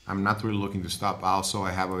 I'm not really looking to stop. Also,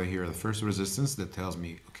 I have over here the first resistance that tells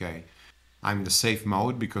me, okay, I'm in the safe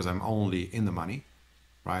mode because I'm only in the money,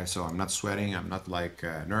 right? So I'm not sweating. I'm not like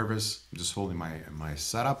nervous. I'm just holding my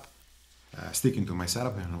setup, sticking to my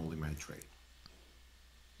setup and holding my trade.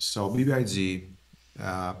 So BBIG,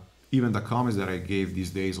 even the comments that I gave these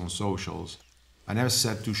days on socials, I never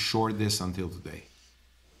said to short this until today.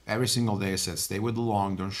 Every single day I said, stay with the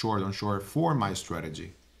long, don't short for my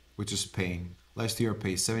strategy, which is paying. Last year I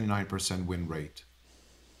paid 79% win rate.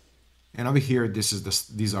 And over here, these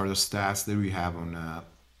are the stats that we have on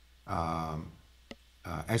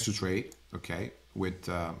extra trade, okay, with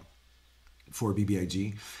for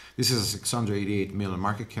BBIG. This is a 688 million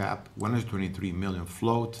market cap, 123 million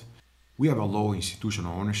float. We have a low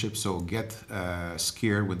institutional ownership, so get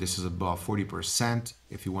scared when this is above 40%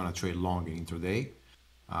 if you want to trade long in intraday.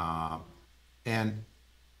 And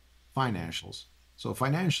financials. So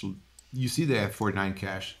financial, you see they have 49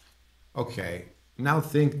 cash. Okay, now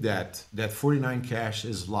think that 49 cash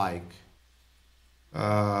is like,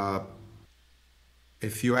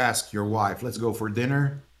 if you ask your wife, let's go for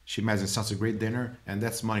dinner, she imagines such a great dinner, and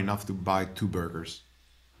that's money enough to buy 2 burgers.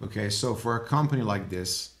 Okay, so for a company like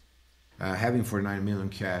this, having 49 million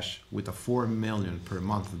cash with a 4 million per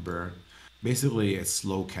month burn, basically it's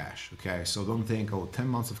low cash. Okay, so don't think, oh, 10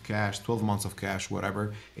 months of cash, 12 months of cash,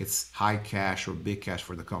 whatever, it's high cash or big cash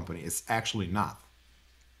for the company. It's actually not.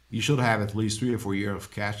 You should have at least 3 or 4 years of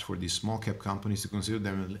cash for these small cap companies to consider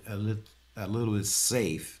them a little bit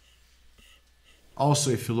safe.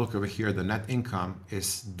 Also, if you look over here, the net income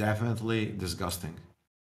is definitely disgusting.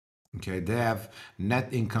 Okay, they have net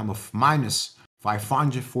income of minus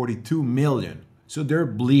 542 million. So they're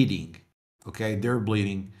bleeding. Okay, they're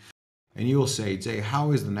bleeding. And you will say, Jay,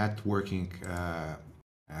 how is the net working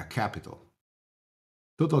capital?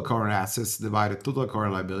 Total current assets divided total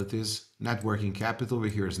current liabilities. Net working capital over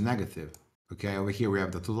here is negative. Okay, over here we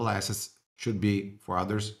have the total assets, should be for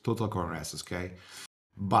others, total current assets. Okay,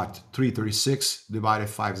 but 336 divided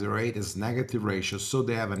 508 is negative ratio, so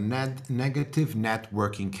they have a negative net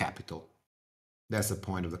working capital. That's the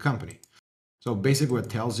point of the company. So basically it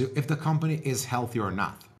tells you if the company is healthy or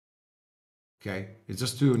not. Okay, it's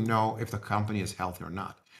just to know if the company is healthy or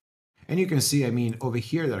not. And you can see, I mean, over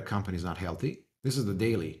here that company is not healthy. This is the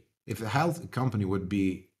daily. If a healthy company would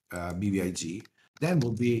be BBIG, then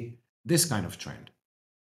will be this kind of trend.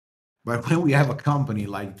 But when we have a company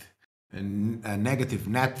like a negative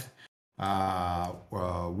net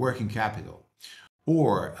working capital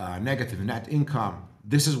or negative net income,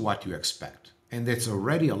 this is what you expect. And it's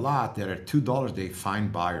already a lot that at $2 they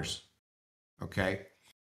find buyers. Okay.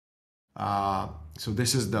 So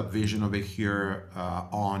this is the vision over here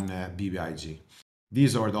on BBIG.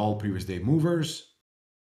 These are the all previous day movers.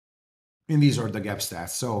 And these are the gap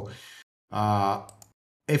stats. So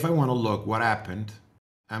if I want to look what happened,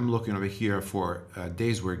 I'm looking over here for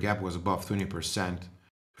days where gap was above 20%.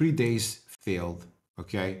 3 days failed,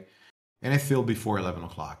 okay? And it failed before 11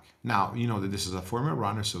 o'clock. Now, you know that this is a former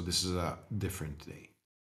runner, so this is a different day.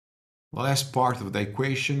 The last part of the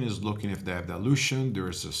equation is looking if they have dilution. There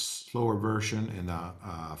is a slower version and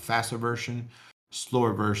a faster version.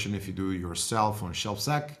 Slower version if you do it yourself on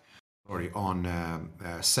ShelfSec or on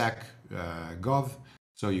SEC Gov.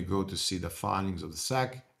 So you go to see the findings of the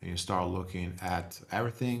SEC and you start looking at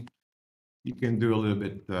everything. You can do a little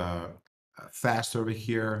bit faster over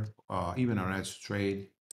here, even on Edge Trade.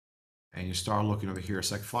 And you start looking over here,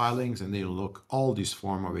 SEC filings, and they look all these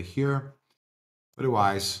form over here.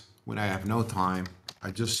 Otherwise, when I have no time,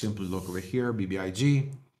 I just simply look over here,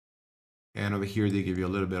 BBIG. And over here, they give you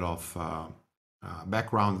a little bit of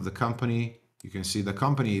background of the company. You can see the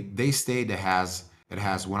company, they state it has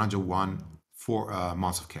 101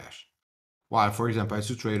 months of cash. While, for example, I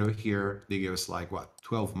trade over here, they give us like what,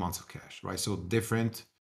 12 months of cash, right? So different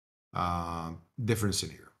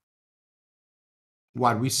scenario.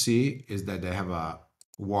 What we see is that they have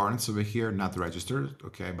warrants over here, not registered,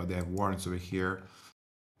 okay, but they have warrants over here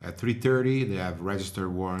at 3:30. They have registered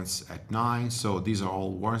warrants at 9. So these are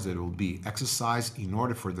all warrants that will be exercised in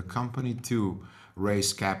order for the company to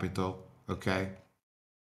raise capital, okay?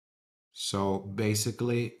 So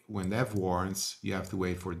basically, when they have warrants, you have to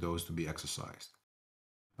wait for those to be exercised.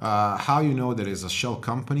 How you know that is a shell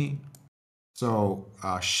company? So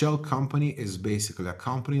a shell company is basically a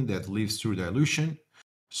company that lives through dilution.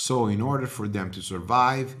 So in order for them to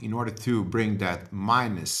survive, in order to bring that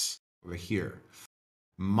minus over here,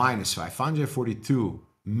 minus 542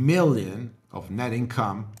 million of net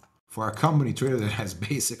income for a company trader that has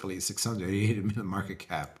basically 680 million market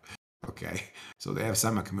cap. Okay, so they have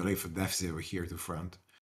some accumulated deficit over here to front.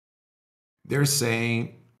 They're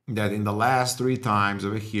saying that in the last 3 times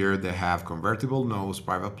over here, they have convertible notes,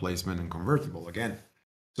 private placement, and convertible again.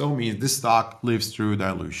 So it means this stock lives through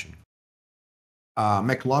dilution.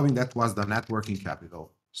 McLovin, that was the net working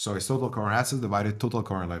capital. So it's total current assets divided total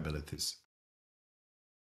current liabilities.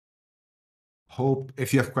 Hope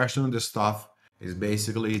if you have questions on this stuff, is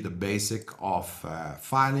basically the basic of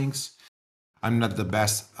filings. I'm not the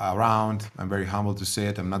best around. I'm very humble to say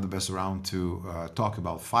it. I'm not the best around to talk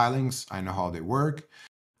about filings. I know how they work.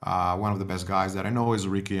 One of the best guys that I know is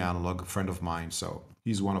Ricky Analog, a friend of mine. So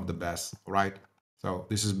he's one of the best, right? So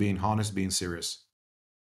this is being honest, being serious.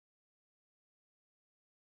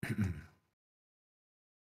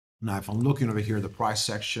 Now, if I'm looking over here, the price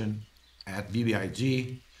section at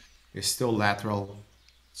BBIG is still lateral.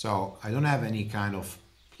 So I don't have any kind of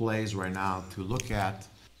plays right now to look at.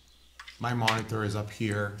 My monitor is up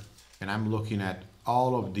here and I'm looking at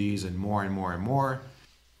all of these and more and more and more.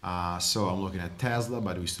 So I'm looking at Tesla,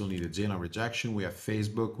 but we still need a J-line rejection. We have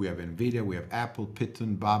Facebook, we have Nvidia, we have Apple,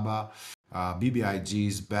 Pitton, Baba,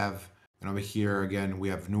 BBIGs, Bev, and over here again we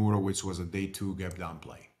have Nuro, which was a day 2 gap down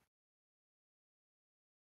play.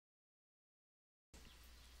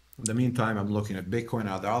 In the meantime, I'm looking at Bitcoin and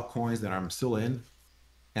other altcoins that I'm still in,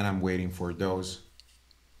 and I'm waiting for those.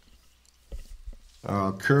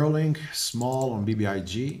 Curling small on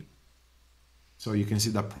BBIG. So you can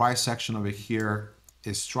see the price section over here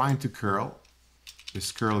is trying to curl.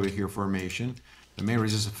 This curl over here formation. The main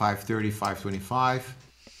resistance 530, 525.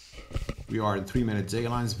 We are in 3-minute day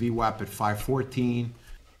lines, VWAP at 514.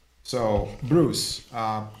 So Bruce,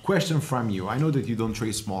 question from you. I know that you don't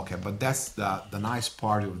trade small cap, but that's the nice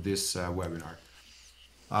part of this webinar.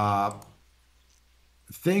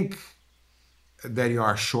 Think that you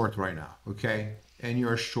are short right now, okay? And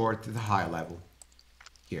you're short at the high level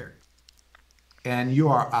here. And you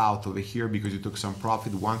are out over here because you took some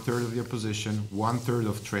profit, 1/3 of your position, 1/3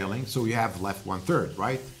 of trailing. So you have left 1/3,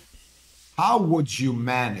 right? How would you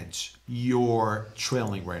manage your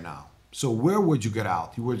trailing right now? So where would you get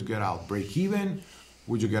out? You would get out break even?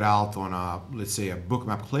 Would you get out on a, let's say, a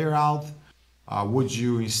bookmap clear out? Would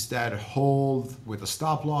you instead hold with a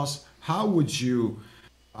stop loss? How would you,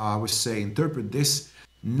 I would say, interpret this,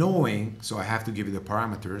 knowing, so I have to give you the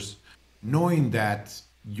parameters, knowing that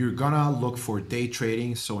you're gonna look for day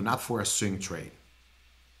trading, so not for a swing trade?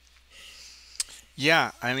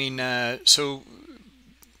 Yeah, I mean, so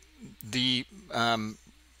the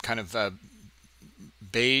kind of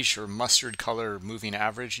beige or mustard color moving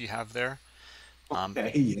average you have there,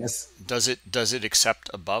 Okay, yes. does it accept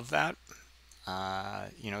above that?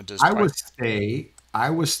 You know, does I price?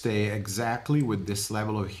 would stay exactly with this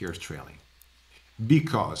level of here trailing,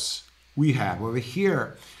 because we have over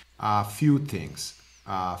here a few things.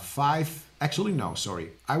 Actually, no, sorry.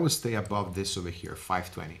 I would stay above this over here,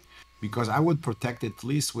 520, because I would protect at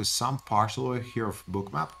least with some partial over here of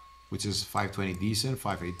bookmap, which is 520 decent,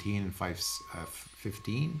 518 and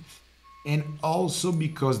 515. And also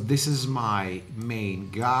because this is my main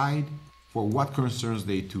guide for what concerns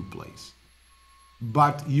day two plays.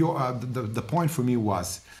 But the point for me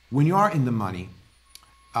was, when you are in the money,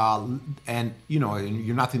 and you know,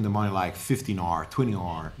 you're not in the money like 15R,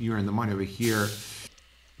 20R, you're in the money over here.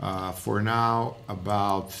 For now,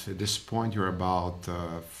 about at this point, you're about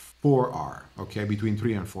 4R, okay, between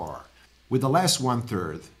 3 and 4R. With the last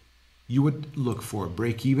 1/3, you would look for a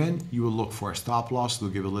break even, you would look for a stop loss to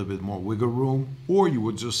give a little bit more wiggle room, or you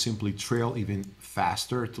would just simply trail even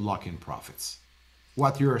faster to lock in profits.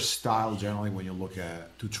 What your style generally when you look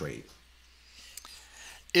at to trade?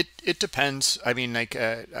 It depends. I mean, like,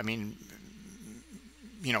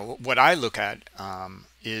 you know, what I look at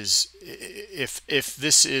is if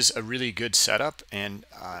this is a really good setup, and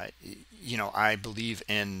you know, I believe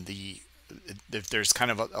in if there's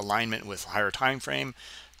kind of a alignment with higher time frame,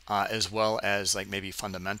 as well as like maybe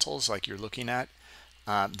fundamentals like you're looking at,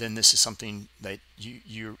 then this is something that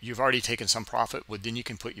you've already taken some profit with. Then you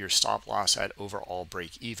can put your stop loss at overall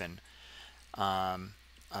break even,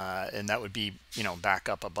 and that would be, you know, back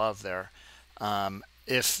up above there.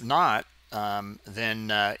 If not, then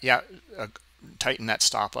yeah, tighten that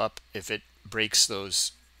stop up. If it breaks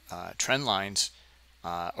those trend lines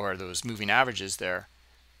or those moving averages there,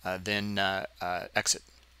 then exit.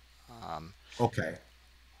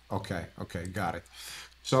 Okay, okay, got it.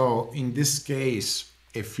 So in this case,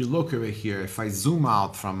 if you look over here, if I zoom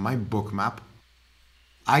out from my book map,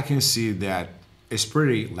 I can see that it's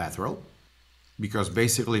pretty lateral, because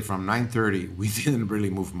basically from 930 we didn't really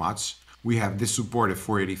move much. We have this support at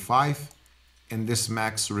 485 and this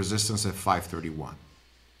max resistance at 531.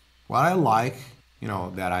 What I like, you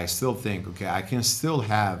know, that I still think, okay, I can still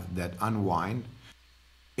have that unwind,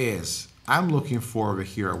 is I'm looking for over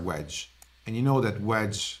here a wedge. And you know that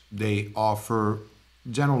wedge, they offer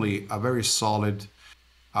generally a very solid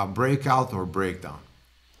breakout or breakdown.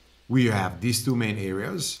 We have these two main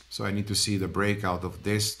areas, so I need to see the breakout of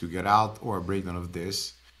this to get out, or a breakdown of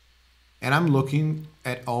this. And I'm looking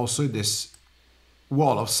at also this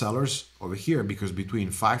wall of sellers over here, because between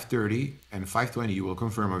 530 and 520, you will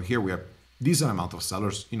confirm over here we have decent amount of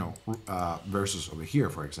sellers, you know, versus over here,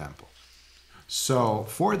 for example. So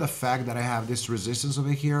for the fact that I have this resistance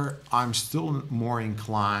over here, I'm still more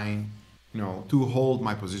inclined, you know, to hold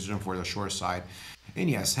my position for the short side. And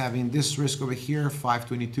yes, having this risk over here,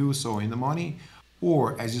 522, so in the money,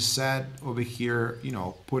 or as you said over here, you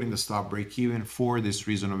know, putting the stop break even for this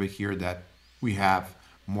reason over here, that we have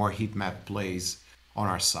more heat map plays on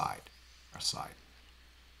our side.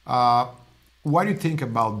 What do you think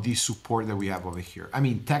about the support that we have over here? I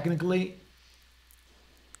mean, technically,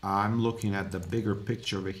 I'm looking at the bigger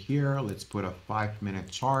picture over here. Let's put a 5-minute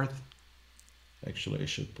chart. Actually, I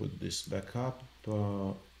should put this back up.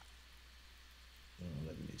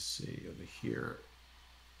 Let me see over here.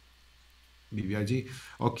 BBIG.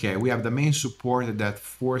 Okay, we have the main support at that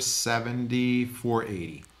 470,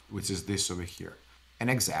 480, which is this over here. And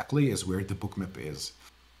exactly is where the bookmap is.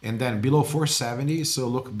 And then below 470, so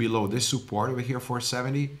look below this support over here,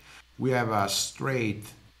 470, we have a straight,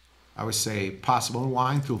 I would say, possible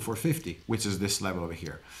unwind till 450, which is this level over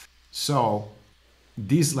here. So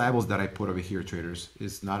these levels that I put over here, traders,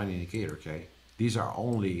 is not an indicator, okay? These are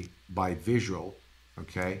only by visual,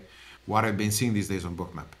 okay? What I've been seeing these days on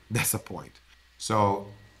Bookmap. That's the point. So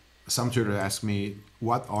some traders ask me,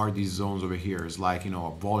 what are these zones over here? Is like, you know,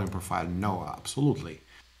 a volume profile? No, absolutely.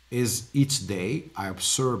 Is each day I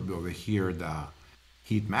observed over here the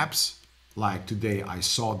heat maps. Like today I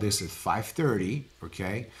saw this at 5:30,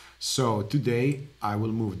 okay? So today I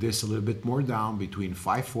will move this a little bit more down between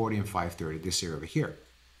 5:40 and 5:30, this area over here.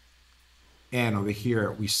 And over here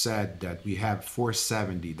we said that we have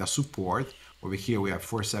 470, the support. Over here we have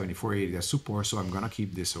 470, 480, the support. So I'm gonna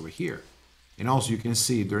keep this over here. And also you can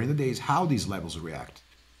see during the days how these levels react.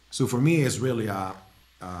 So for me, it's really a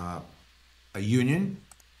union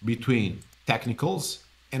between technicals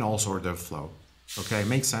and also order flow. Okay,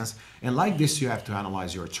 makes sense. And like this, you have to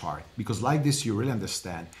analyze your chart, because like this, you really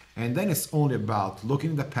understand. And then it's only about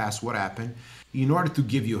looking in the past, what happened, in order to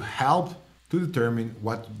give you help to determine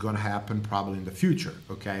what's going to happen probably in the future.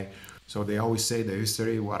 Okay, so they always say the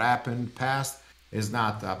history, what happened past is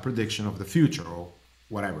not a prediction of the future or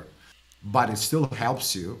whatever, but it still helps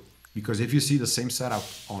you, because if you see the same setup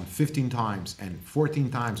on 15 times and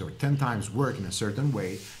 14 times or 10 times work in a certain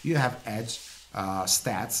way, you have edge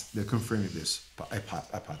stats that confirm this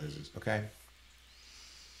hypothesis. Okay,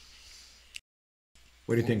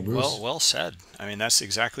 what do you think, Bruce? Well said. I mean, that's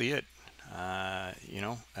exactly it. You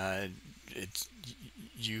know, it's,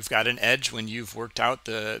 you've got an edge when you've worked out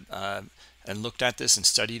the and looked at this and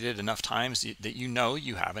studied it enough times that you know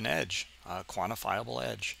you have an edge, a quantifiable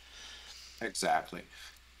edge. Exactly.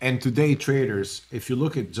 And today, traders, if you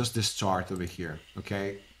look at just this chart over here, okay,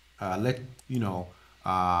 let you know,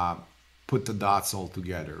 put the dots all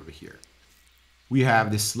together over here. We have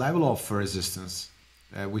this level of resistance,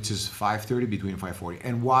 which is 530 between 540.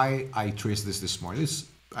 And why I traced this morning, this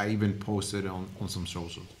I even posted on some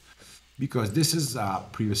socials, because this is a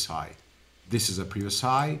previous high. This is a previous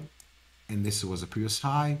high, and this was a previous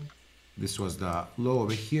high. This was the low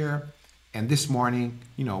over here. And this morning,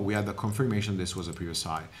 you know, we had the confirmation this was a previous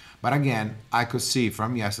high. But again, I could see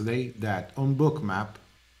from yesterday that on Bookmap,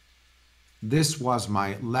 this was my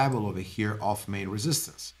level over here of main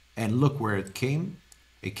resistance. And look where it came.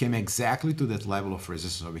 It came exactly to that level of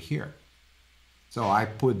resistance over here. So I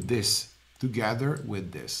put this together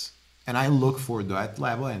with this. And I look for that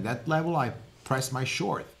level, and that level I press my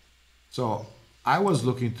short. So I was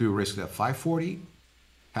looking to risk that 540,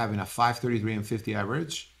 having a 533 and 50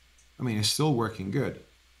 average. I mean, it's still working good.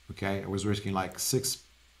 Okay, I was risking like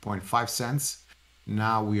 6.5 cents.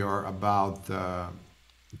 Now we are about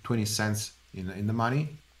 20 cents in the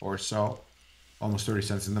money or so, almost 30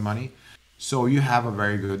 cents in the money. So you have a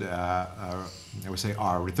very good, I would say,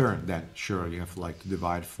 return. Then sure, you have like to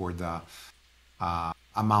divide for the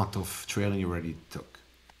amount of trailing you already took.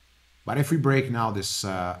 But if we break now this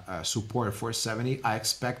support 470, I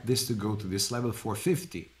expect this to go to this level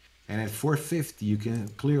 450. And at 450, you can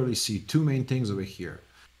clearly see two main things over here.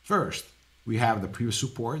 First, we have the previous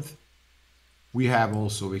support. We have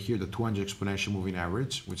also over here the 200 exponential moving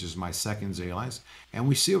average, which is my second Z lines. And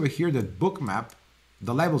we see over here that Bookmap,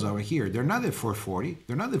 the levels over here, they're not at 440,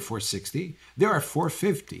 they're not at 460, they are at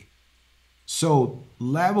 450. So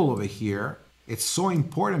level over here, it's so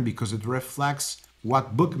important because it reflects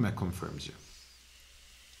what Bookmap confirms you.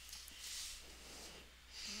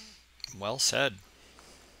 Well said.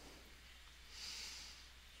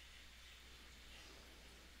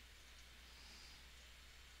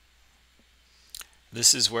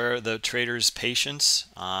 This is where the trader's patience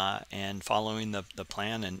and following the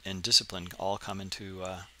plan and discipline all come into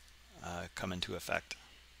effect.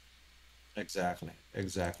 Exactly,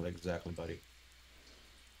 buddy.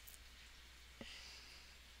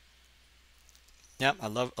 Yeah, I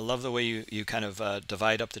love the way you kind of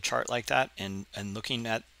divide up the chart like that, and looking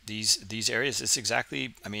at these areas. It's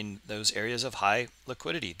exactly, I mean, those areas of high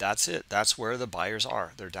liquidity. That's it. That's where the buyers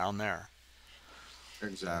are. They're down there.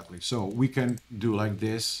 Exactly. So we can do like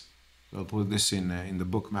this. We'll put this in the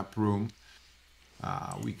Bookmap room.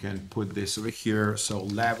 We can put this over here. So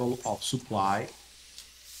level of supply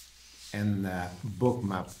and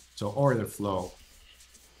Bookmap. So order flow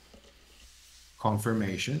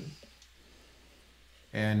confirmation.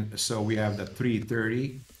 And so we have the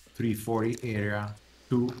 330, 340 area,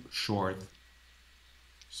 too short.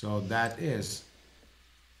 So that is,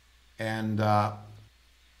 and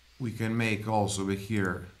we can make also over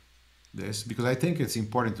here this, because I think it's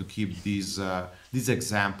important to keep these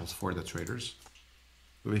examples for the traders.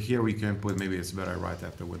 Over here we can put, maybe it's better right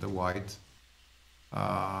after with the white.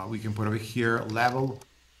 We can put over here level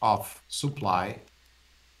of supply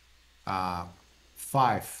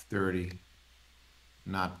 530,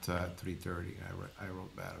 not 330. I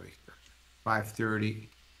wrote that over here. 530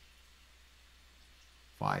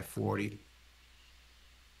 540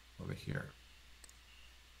 over here.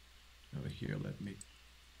 Over here, let me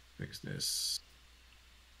fix this.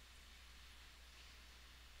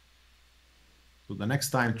 So the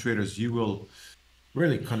next time, traders, you will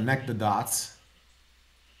really connect the dots.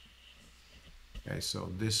 Okay,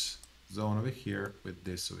 so this zone over here with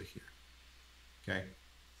this over here. Okay.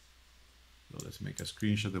 So let's make a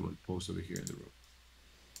screenshot that will post over here in the room.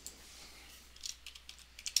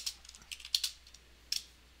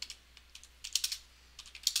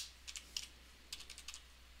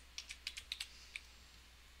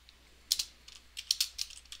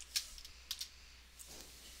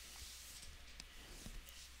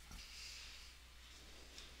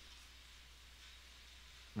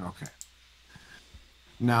 Okay.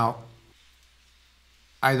 Now,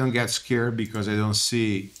 I don't get scared because I don't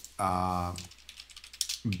see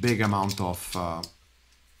big amount of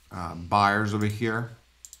buyers over here.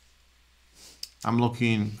 I'm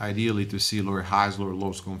looking ideally to see lower highs, lower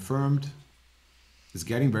lows confirmed. It's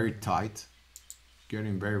getting very tight.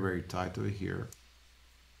 Getting very, very tight over here.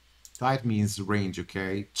 Tight means range,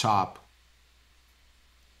 okay? Chop.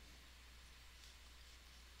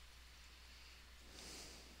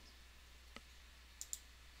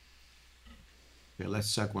 Okay,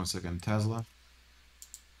 let's check 1 second Tesla.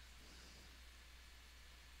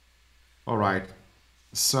 All right,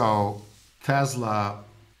 so Tesla,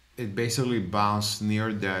 it basically bounced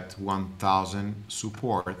near that 1000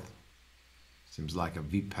 support. Seems like a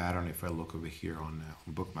V pattern if I look over here on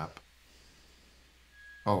Bookmap.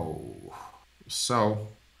 Oh, so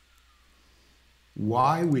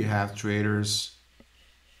why we have traders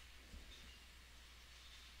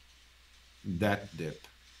that dip?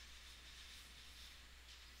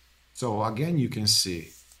 So again, you can see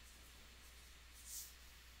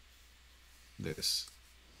this.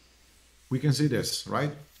 We can see this,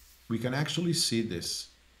 right? We can actually see this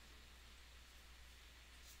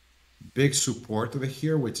big support over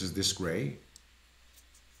here, which is this gray.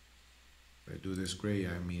 If I do this gray,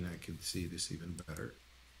 I mean, I can see this even better.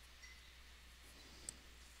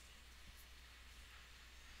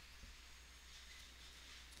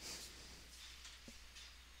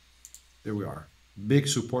 There we are. Big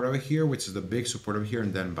support over here, which is the big support over here,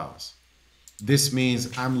 and then bounce. This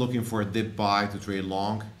means I'm looking for a dip buy to trade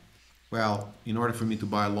long. Well, in order for me to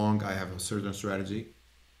buy long, I have a certain strategy.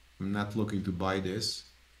 I'm not looking to buy this,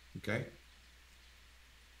 okay?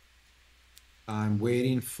 I'm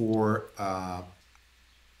waiting for a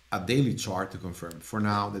daily chart to confirm. For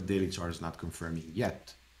now, the daily chart is not confirming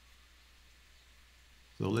yet.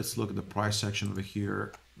 So let's look at the price section over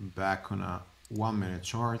here, back on a 1 minute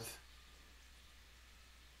chart.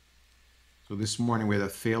 So this morning we had a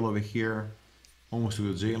fail over here, almost to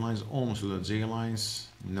the J lines, almost to the J lines,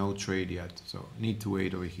 no trade yet. So need to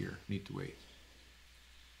wait over here, need to wait.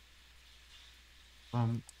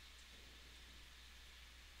 Over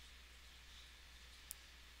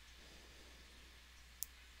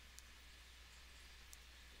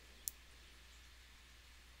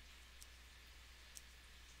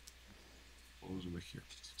here.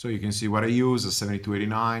 So you can see what I use, a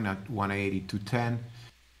 72.89 at 180, 210.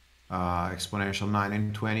 Exponential 9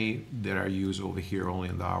 and 20 that are used over here only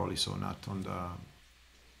on the hourly, so not on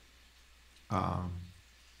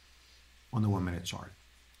the 1 minute chart.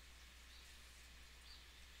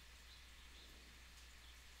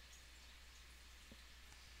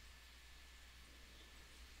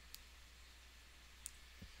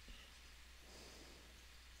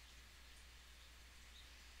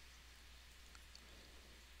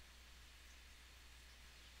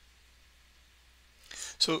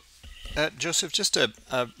 So Joseph, just a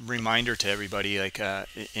reminder to everybody, like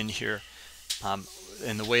in here,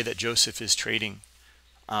 in the way that Joseph is trading,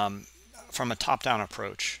 from a top-down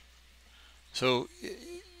approach. So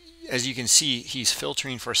as you can see, he's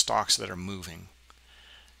filtering for stocks that are moving.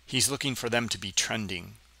 He's looking for them to be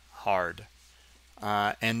trending hard.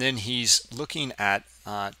 And then he's looking at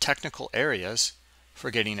technical areas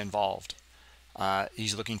for getting involved.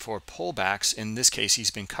 He's looking for pullbacks. In this case,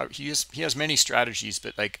 he has many strategies,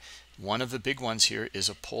 but like one of the big ones here is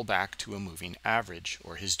a pullback to a moving average,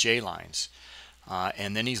 or his J lines.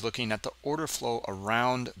 And then he's looking at the order flow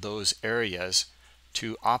around those areas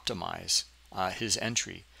to optimize his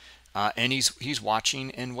entry. And he's watching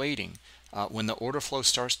and waiting. When the order flow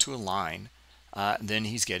starts to align, then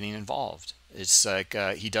he's getting involved. It's like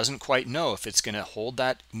he doesn't quite know if it's going to hold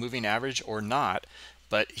that moving average or not,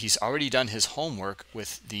 but he's already done his homework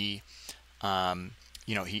with the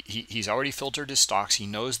he's already filtered his stocks. He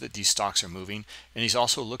knows that these stocks are moving, and he's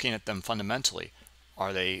also looking at them fundamentally.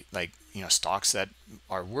 Are they, like, stocks that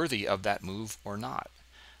are worthy of that move or not?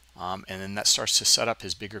 And then that starts to set up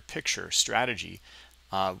his bigger picture strategy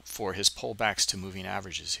for his pullbacks to moving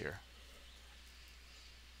averages here.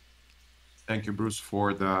 Thank you, Bruce,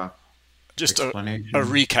 for the Just a explanation.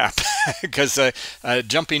 recap, because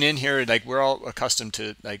jumping in here, like we're all accustomed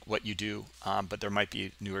to like what you do, but there might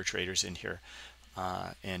be newer traders in here,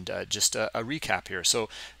 and just a recap here. So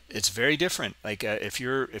it's very different. Like if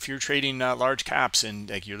you're trading large caps and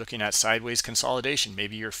like you're looking at sideways consolidation,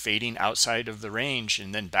 maybe you're fading outside of the range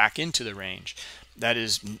and then back into the range. That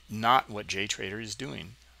is not what JTrader is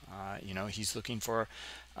doing. He's looking for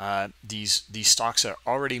these stocks are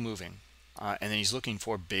already moving. And then he's looking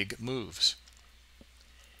for big moves.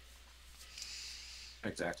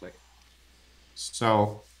 Exactly.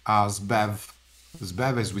 So SBEV,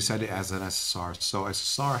 as we said it as an SSR. So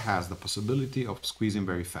SSR has the possibility of squeezing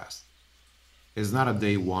very fast. It's not a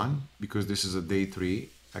day one because this is a day three.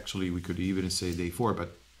 Actually, we could even say day four, but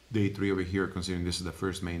day three over here, considering this is the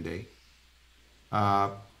first main day.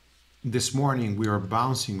 This morning, we are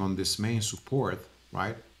bouncing on this main support,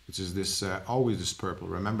 right? Which is this always this purple.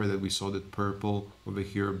 Remember that we saw that purple over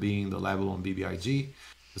here being the level on BBIG,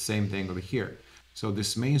 the same thing over here. So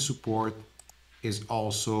this main support is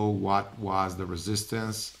also what was the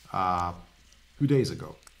resistance 2 days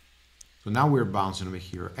ago. So now we're bouncing over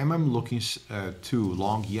here. Am I looking too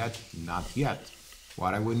long yet? Not yet.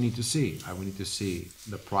 What I would need to see, I would need to see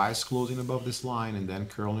the price closing above this line and then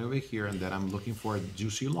curling over here, and then I'm looking for a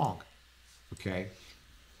juicy long. Okay,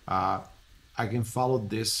 I can follow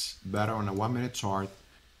this better on a 1 minute chart.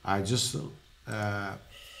 I just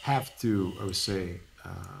have to, I would say,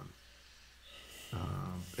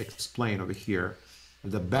 explain over here.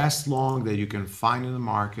 The best long that you can find in the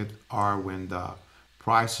market are when the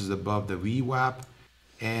price is above the VWAP,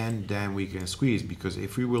 and then we can squeeze, because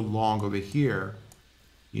if we were long over here,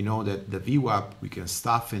 you know that the VWAP we can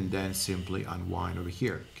stuff and then simply unwind over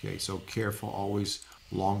here. Okay, so careful always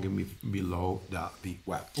long and below the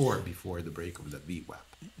VWAP or before the break of the VWAP.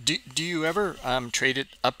 Do you ever trade it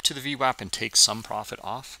up to the VWAP and take some profit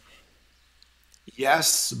off?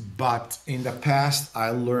 Yes, but in the past I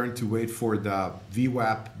learned to wait for the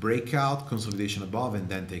VWAP breakout, consolidation above, and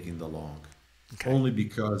then taking the long. Okay. Only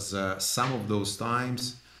because some of those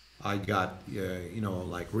times I got,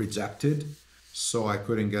 like rejected. So I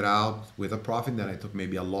couldn't get out with a profit. Then I took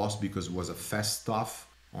maybe a loss because it was a fast stuff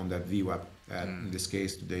on that VWAP at, in this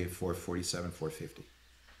case today, 447, 450.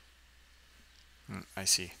 I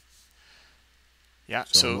see. Yeah. So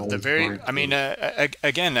I'm So the always very, trying I mean, to,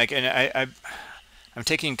 again, like, and I'm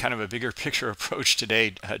taking kind of a bigger picture approach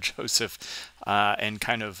today, Joseph, and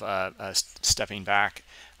kind of stepping back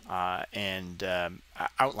and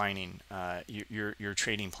outlining your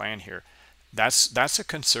trading plan here. That's a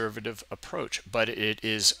conservative approach, but it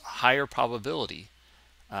is higher probability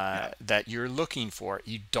yeah, that you're looking for.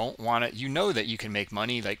 You don't want to, you know that you can make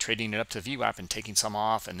money like trading it up to VWAP and taking some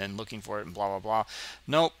off and then looking for it and blah, blah, blah.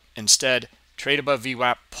 Nope. Instead, trade above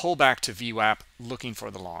VWAP, pull back to VWAP, looking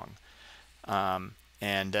for the long.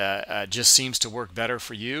 And just seems to work better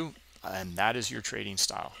for you. And that is your trading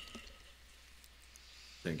style.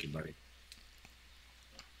 thank you, buddy.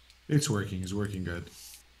 It's working good.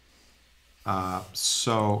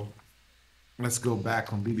 So let's go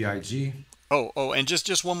back on BBIG. Oh, and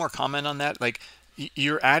just one more comment on that. Like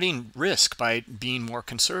you're adding risk by being more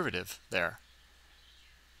conservative there.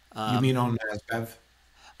 You mean on SBEV?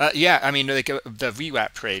 Yeah, I mean, like the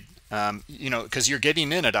VWAP trade, because you're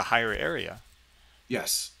getting in at a higher area.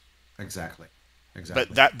 Yes, exactly. But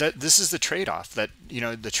Exactly. that this is the trade-off that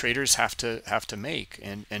the traders have to make,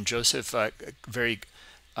 and Joseph very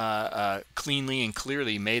cleanly and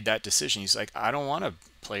clearly made that decision. He's like, I don't want to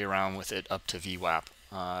play around with it up to VWAP.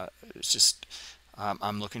 It's just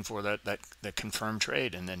I'm looking for that confirmed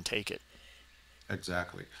trade and then take it.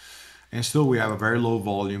 Exactly. And still we have a very low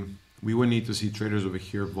volume. We would need to see traders over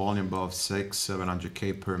here volume above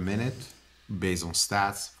 700K per minute based on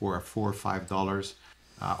stats for a $4 or $5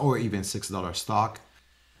 or even $6 stock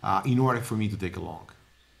in order for me to take a long.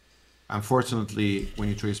 Unfortunately, when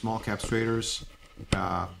you trade small caps traders,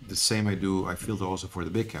 the same I filter also for the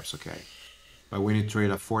big caps, okay? But when you trade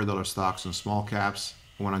a $4 stocks on small caps,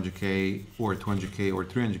 100K or 200K or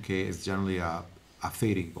 300K is generally a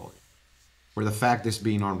fading volume. Where the fact this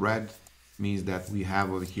being on red means that we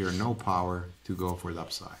have over here no power to go for the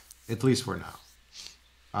upside, at least for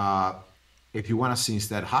now. If you want to see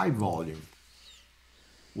instead high volume,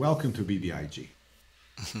 welcome to BBIG.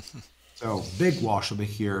 So big wash over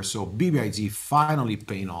here. So BBIG finally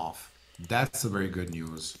paying off. That's a very good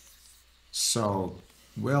news. So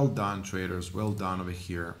well done, traders. Well done over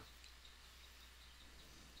here.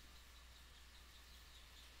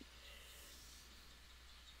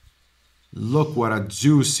 look what a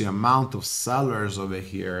juicy amount of sellers over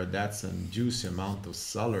here. That's a juicy amount of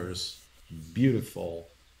sellers. Beautiful,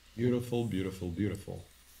 beautiful, beautiful, beautiful.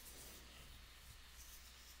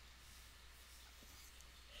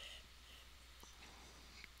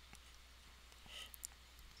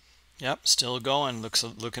 Yep, still going.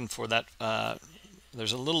 Looking for that.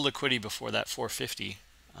 There's a little liquidity before that 450,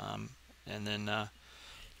 and then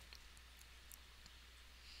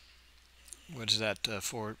what is that?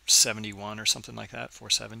 471 or something like that.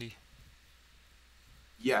 470.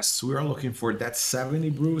 Yes, we are looking for that 70,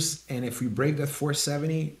 Bruce. And if we break that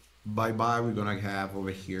 470, bye-bye, we're gonna have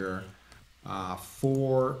over here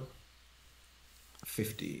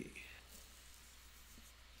 450.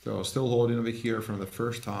 So still holding over here from the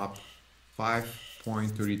first top,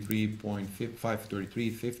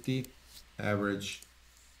 5.33.533.50 average.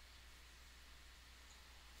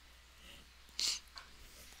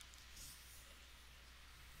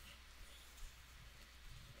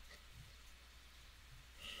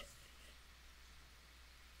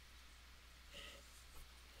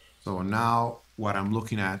 So now what I'm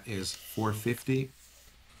looking at is 450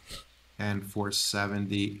 and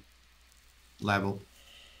 470 level.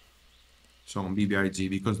 So on BBIG,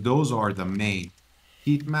 because those are the main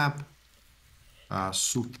heat map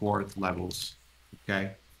support levels.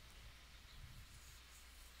 Okay.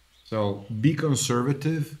 So be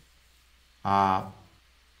conservative. Now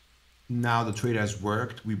the trade has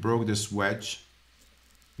worked. We broke this wedge.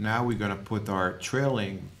 Now we're gonna put our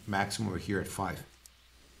trailing maximum over here at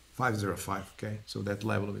 505. Okay, so that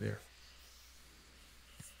level over there.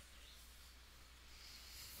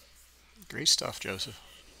 Great stuff, Joseph.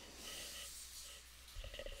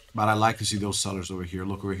 But I like to see those sellers over here.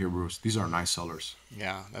 Look over here, Bruce. These are nice sellers.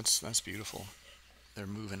 Yeah, that's beautiful. They're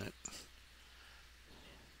moving it.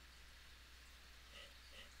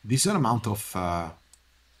 Decent amount of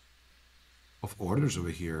orders over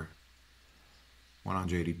here.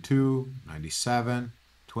 182, 97,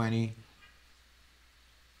 20,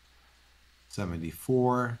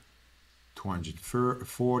 74,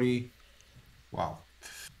 240. Wow.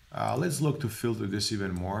 Let's look to filter this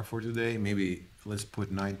even more for today. Maybe let's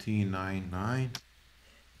put 1999.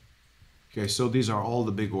 Okay, so these are all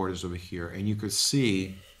the big orders over here, and you could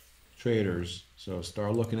see traders. So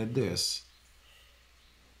start looking at this.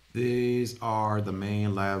 These are the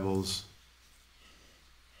main levels.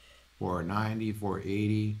 490,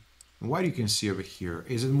 480. And what you can see over here,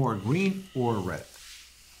 is it more green or red?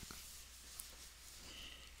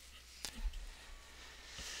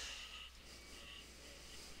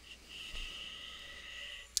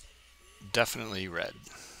 Definitely red.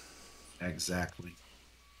 Exactly.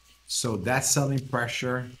 So that selling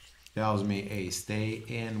pressure tells me, hey, stay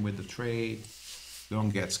in with the trade. Don't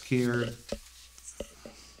get scared.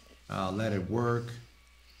 Let it work.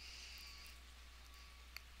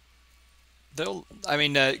 I'm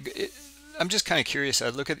just kind of curious. I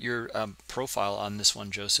look at your profile on this one,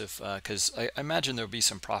 Joseph, because I imagine there'll be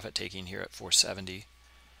some profit taking here at 470.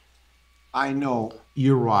 I know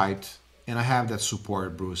you're right, and I have that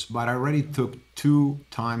support, Bruce, but I already took 2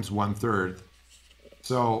 times 1/3.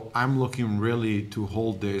 So I'm looking really to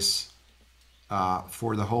hold this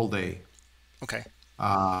for the whole day. Okay.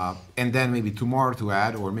 And then maybe tomorrow to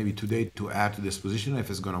add, or maybe today to add to this position if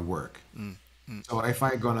it's gonna work. So if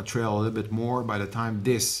I'm gonna trail a little bit more, by the time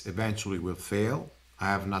this eventually will fail, I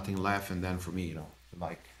have nothing left, and then for me,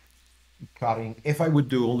 like cutting. If I would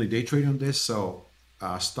do only day trade on this, so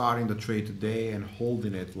starting the trade today and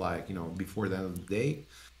holding it like before the end of the day,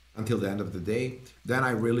 until the end of the day, then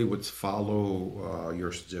I really would follow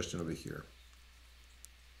your suggestion over here.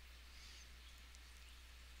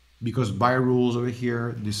 Because by rules over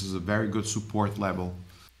here, this is a very good support level.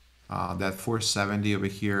 That 470 over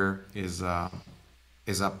here is a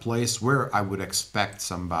place where I would expect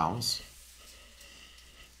some bounce.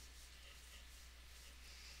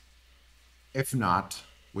 If not,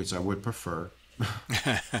 which I would prefer,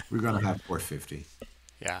 we're gonna have 450.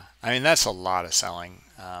 Yeah, I mean that's a lot of selling.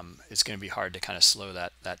 It's going to be hard to kind of slow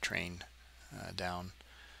that train down.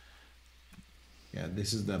 Yeah,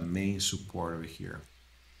 this is the main support over here.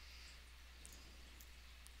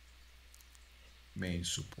 Main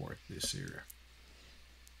support, this area.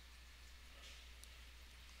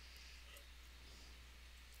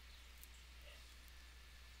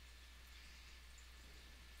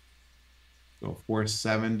 So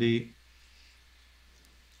 470.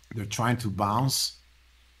 They're trying to bounce.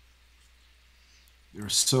 They're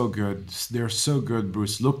so good. They're so good,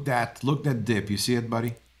 Bruce. Look that dip. You see it,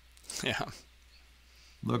 buddy? Yeah.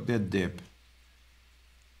 Look that dip.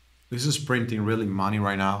 This is printing really money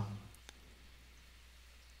right now.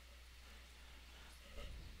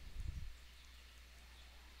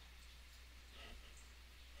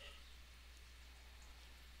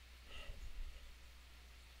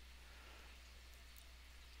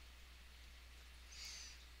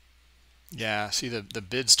 Yeah, see the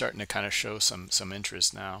bid's starting to kind of show some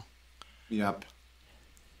interest now. Yep.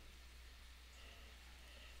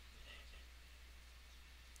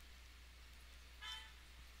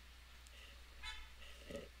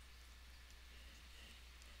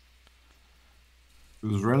 It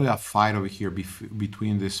was really a fight over here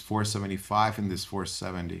between this 475 and this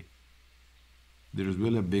 470. There's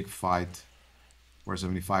really a big fight.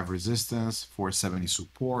 475 resistance, 470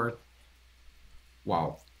 support.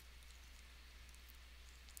 Wow.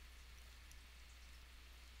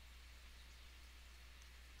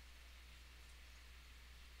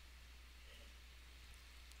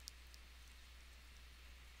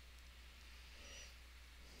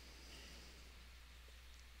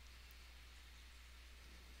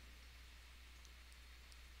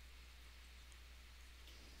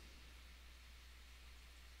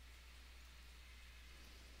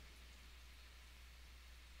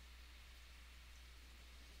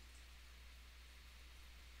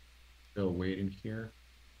 Still waiting here.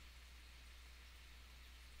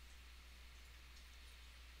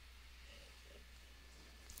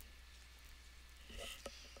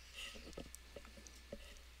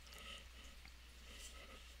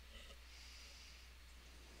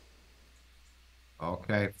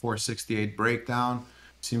 Okay, 468 breakdown.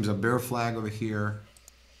 Seems a bear flag over here.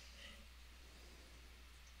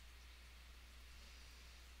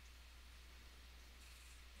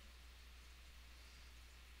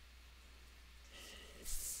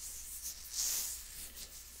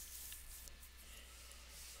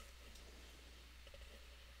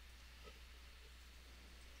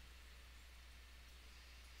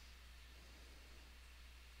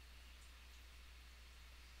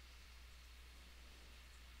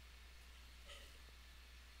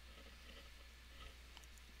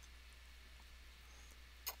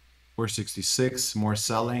 $466, more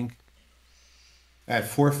selling. At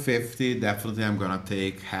 450, definitely I'm gonna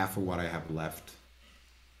take half of what I have left,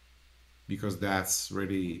 because that's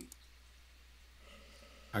really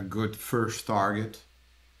a good first target.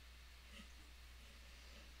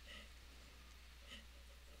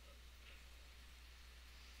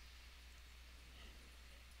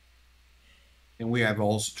 And we have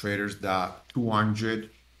also traders that 200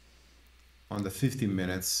 on the 15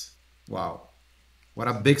 minutes. Wow, what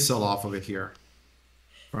a big sell-off over here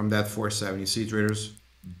from that 470. See, traders,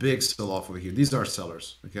 big sell-off over here. These are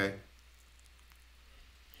sellers, okay?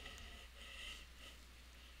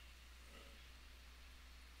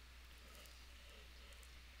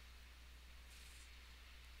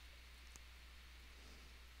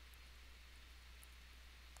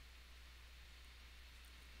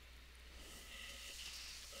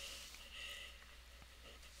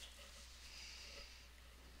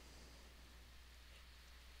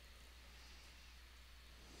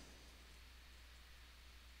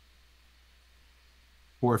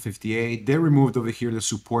 $458. They removed over here the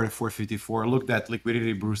support at 454. Look, that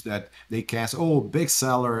liquidity, Bruce, that they cast. Oh, big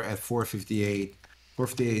seller at 458.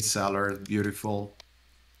 458 seller, beautiful.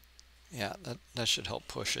 Yeah, that should help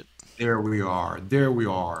push it. There we are. There we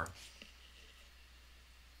are.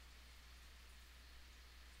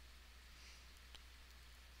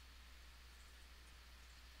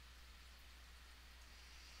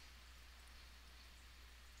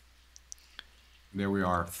 There we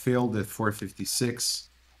are. Filled at 456.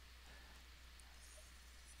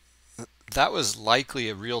 That was likely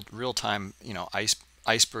a real time,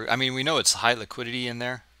 iceberg. I mean, we know it's high liquidity in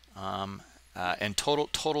there, and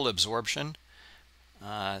total absorption.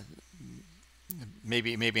 Uh,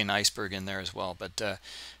 maybe an iceberg in there as well, but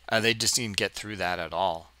they just didn't get through that at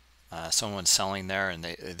all. Someone's selling there, and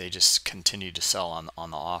they just continue to sell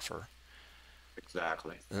on the offer.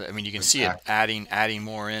 Exactly. I mean, you can see it Exactly. adding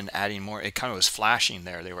more in, adding more. It kind of was flashing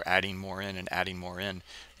there. They were adding more in and adding more in.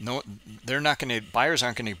 No, they're not going to. Buyers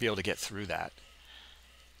aren't going to be able to get through that.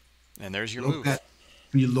 And there's your Look move. at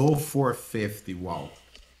below 450. Wow.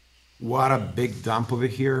 What a big dump over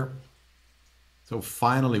here. So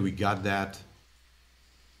finally we got that.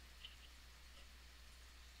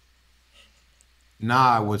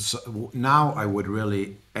 Now I would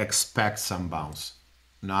really expect some bounce.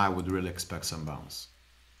 Now I would really expect some bounce.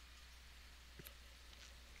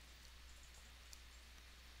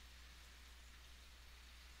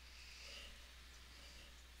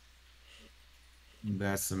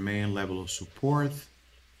 That's the main level of support,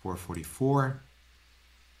 444.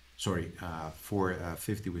 Sorry,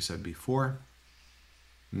 450 we said before.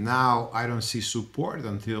 Now I don't see support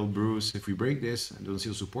until, Bruce, if we break this, I don't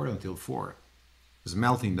see support until 4. It's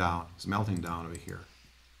melting down. It's melting down over here.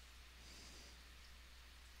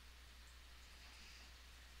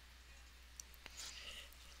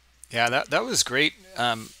 Yeah, that was great.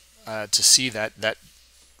 to see that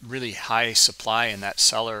really high supply and that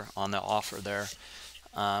seller on the offer there.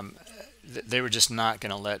 They were just not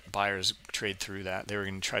going to let buyers trade through that. They were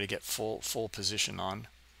going to try to get full position on,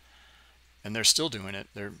 and they're still doing it.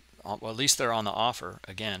 They're, well, at least they're on the offer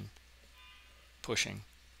again, pushing.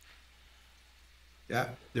 Yeah,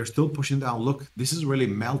 they're still pushing down. Look, this is really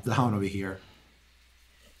meltdown over here.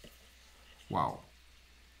 Wow.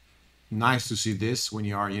 Nice to see this when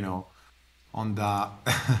you are, on the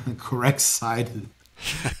correct side.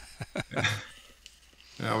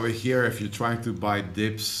 Over here, if you're trying to buy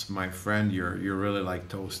dips, my friend, you're really like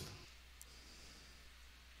toast.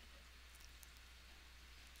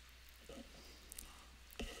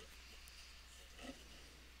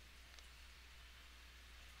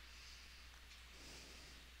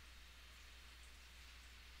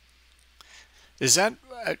 Is that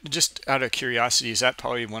just out of curiosity? Is that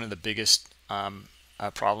probably one of the biggest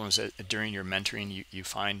problems that during your mentoring you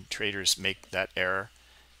find traders make that error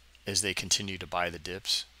as they continue to buy the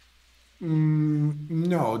dips?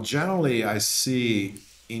 No, generally I see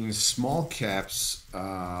in small caps,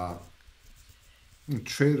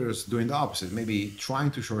 traders doing the opposite, maybe trying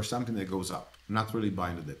to short something that goes up, not really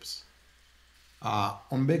buying the dips.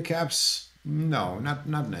 On big caps, no, not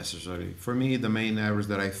necessarily. For me, the main errors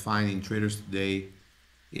that I find in traders today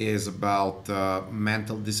is about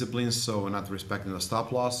mental discipline, so not respecting the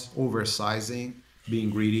stop loss, oversizing, being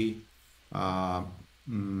greedy, uh,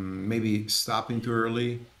 maybe stopping too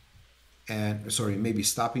early, and sorry, maybe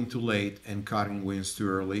stopping too late and cutting wins too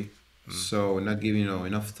early. Mm. So not giving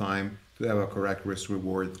enough time to have a correct risk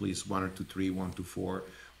reward, at least 1 or 2, 3, 1 to 4,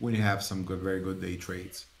 when you have some good, very good day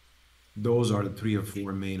trades. Those are the 3 or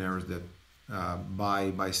 4 main errors that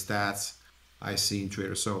by stats I see in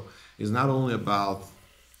traders. So it's not only about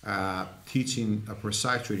teaching a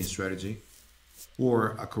precise trading strategy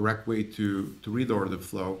or a correct way to read order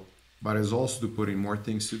flow, but it's also to putting more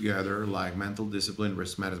things together like mental discipline,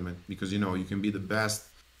 risk management, because you can be the best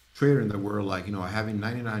trader in the world, like having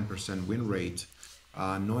 99% win rate,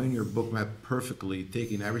 knowing your book map perfectly,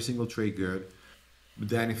 taking every single trade good. But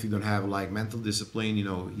then if you don't have like mental discipline,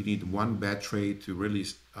 you need one bad trade to really,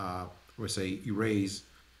 or say, erase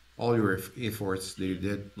all your efforts that you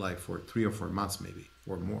did like for 3 or 4 months, maybe,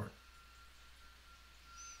 or more.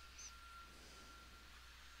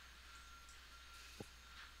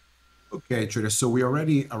 Okay, trader. So we're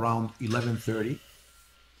already around 11:30.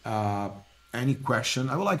 Uh, any question?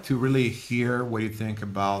 I would like to really hear what you think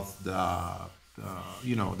about the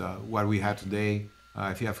what we had today.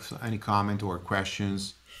 If you have any comment or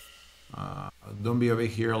questions, uh, don't be over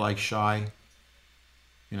here like shy.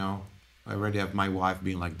 You know, I already have my wife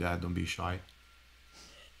being like that. Don't be shy.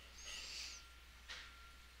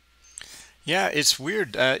 Yeah, it's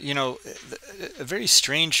weird. A very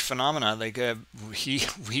strange phenomena. Like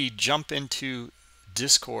we jump into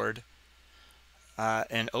Discord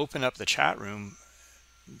and open up the chat room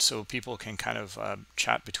so people can kind of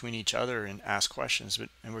chat between each other and ask questions,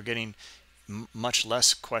 and we're getting much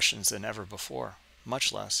less questions than ever before.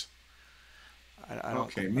 Much less. I don't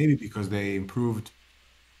Okay, maybe because they improved,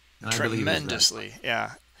 and I believe is that. tremendously.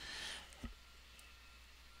 Yeah.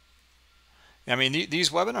 I mean,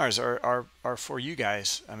 these webinars are for you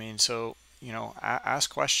guys. I mean, so ask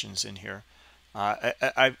questions in here.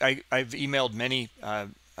 I've emailed many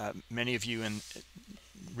of you in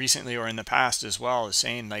recently or in the past as well, as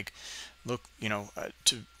saying like, look,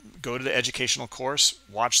 to go to the educational course,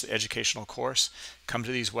 watch the educational course, come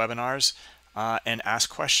to these webinars, and ask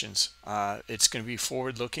questions. It's going to be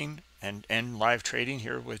forward looking and live trading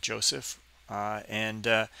here with Joseph, and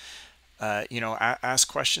ask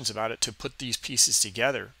questions about it to put these pieces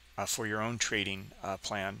together for your own trading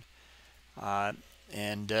plan. Uh,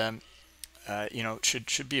 and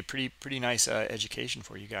should be a pretty nice education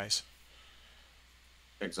for you guys.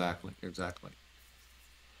 Exactly, exactly.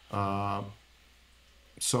 Uh,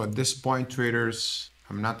 so at this point, traders,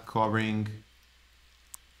 I'm not covering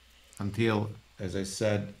until, as I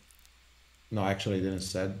said, no, actually I didn't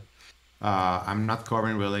said. I'm not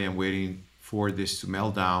covering really. I'm waiting for this to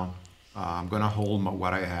melt down. I'm gonna hold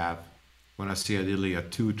what I have. When I see ideally a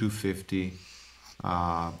 250.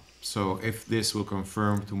 So if this will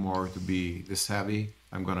confirm tomorrow to be this heavy,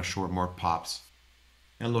 I'm gonna short more pops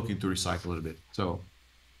and looking to recycle a little bit. So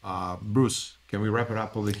Bruce, can we wrap it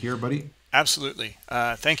up over here, buddy? Absolutely.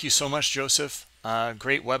 Thank you so much, Joseph.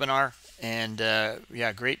 Great webinar, and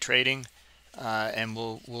yeah, great trading. And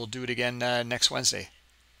we'll do it again next Wednesday.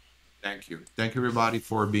 Thank you. Thank you, everybody,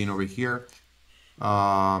 for being over here.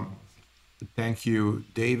 Um, thank you,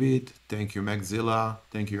 David. Thank you, Maxilla.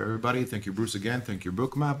 Thank you, everybody. Thank you, Bruce, again. Thank you,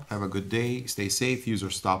 Bookmap. Have a good day. Stay safe. Use your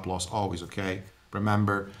stop loss always, okay?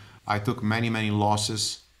 Remember, I took many losses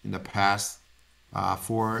in the past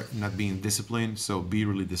for not being disciplined. So be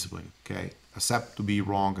really disciplined. Okay, accept to be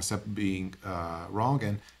wrong, accept being wrong,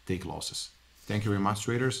 and take losses. Thank you very much,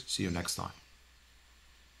 traders. See you next time.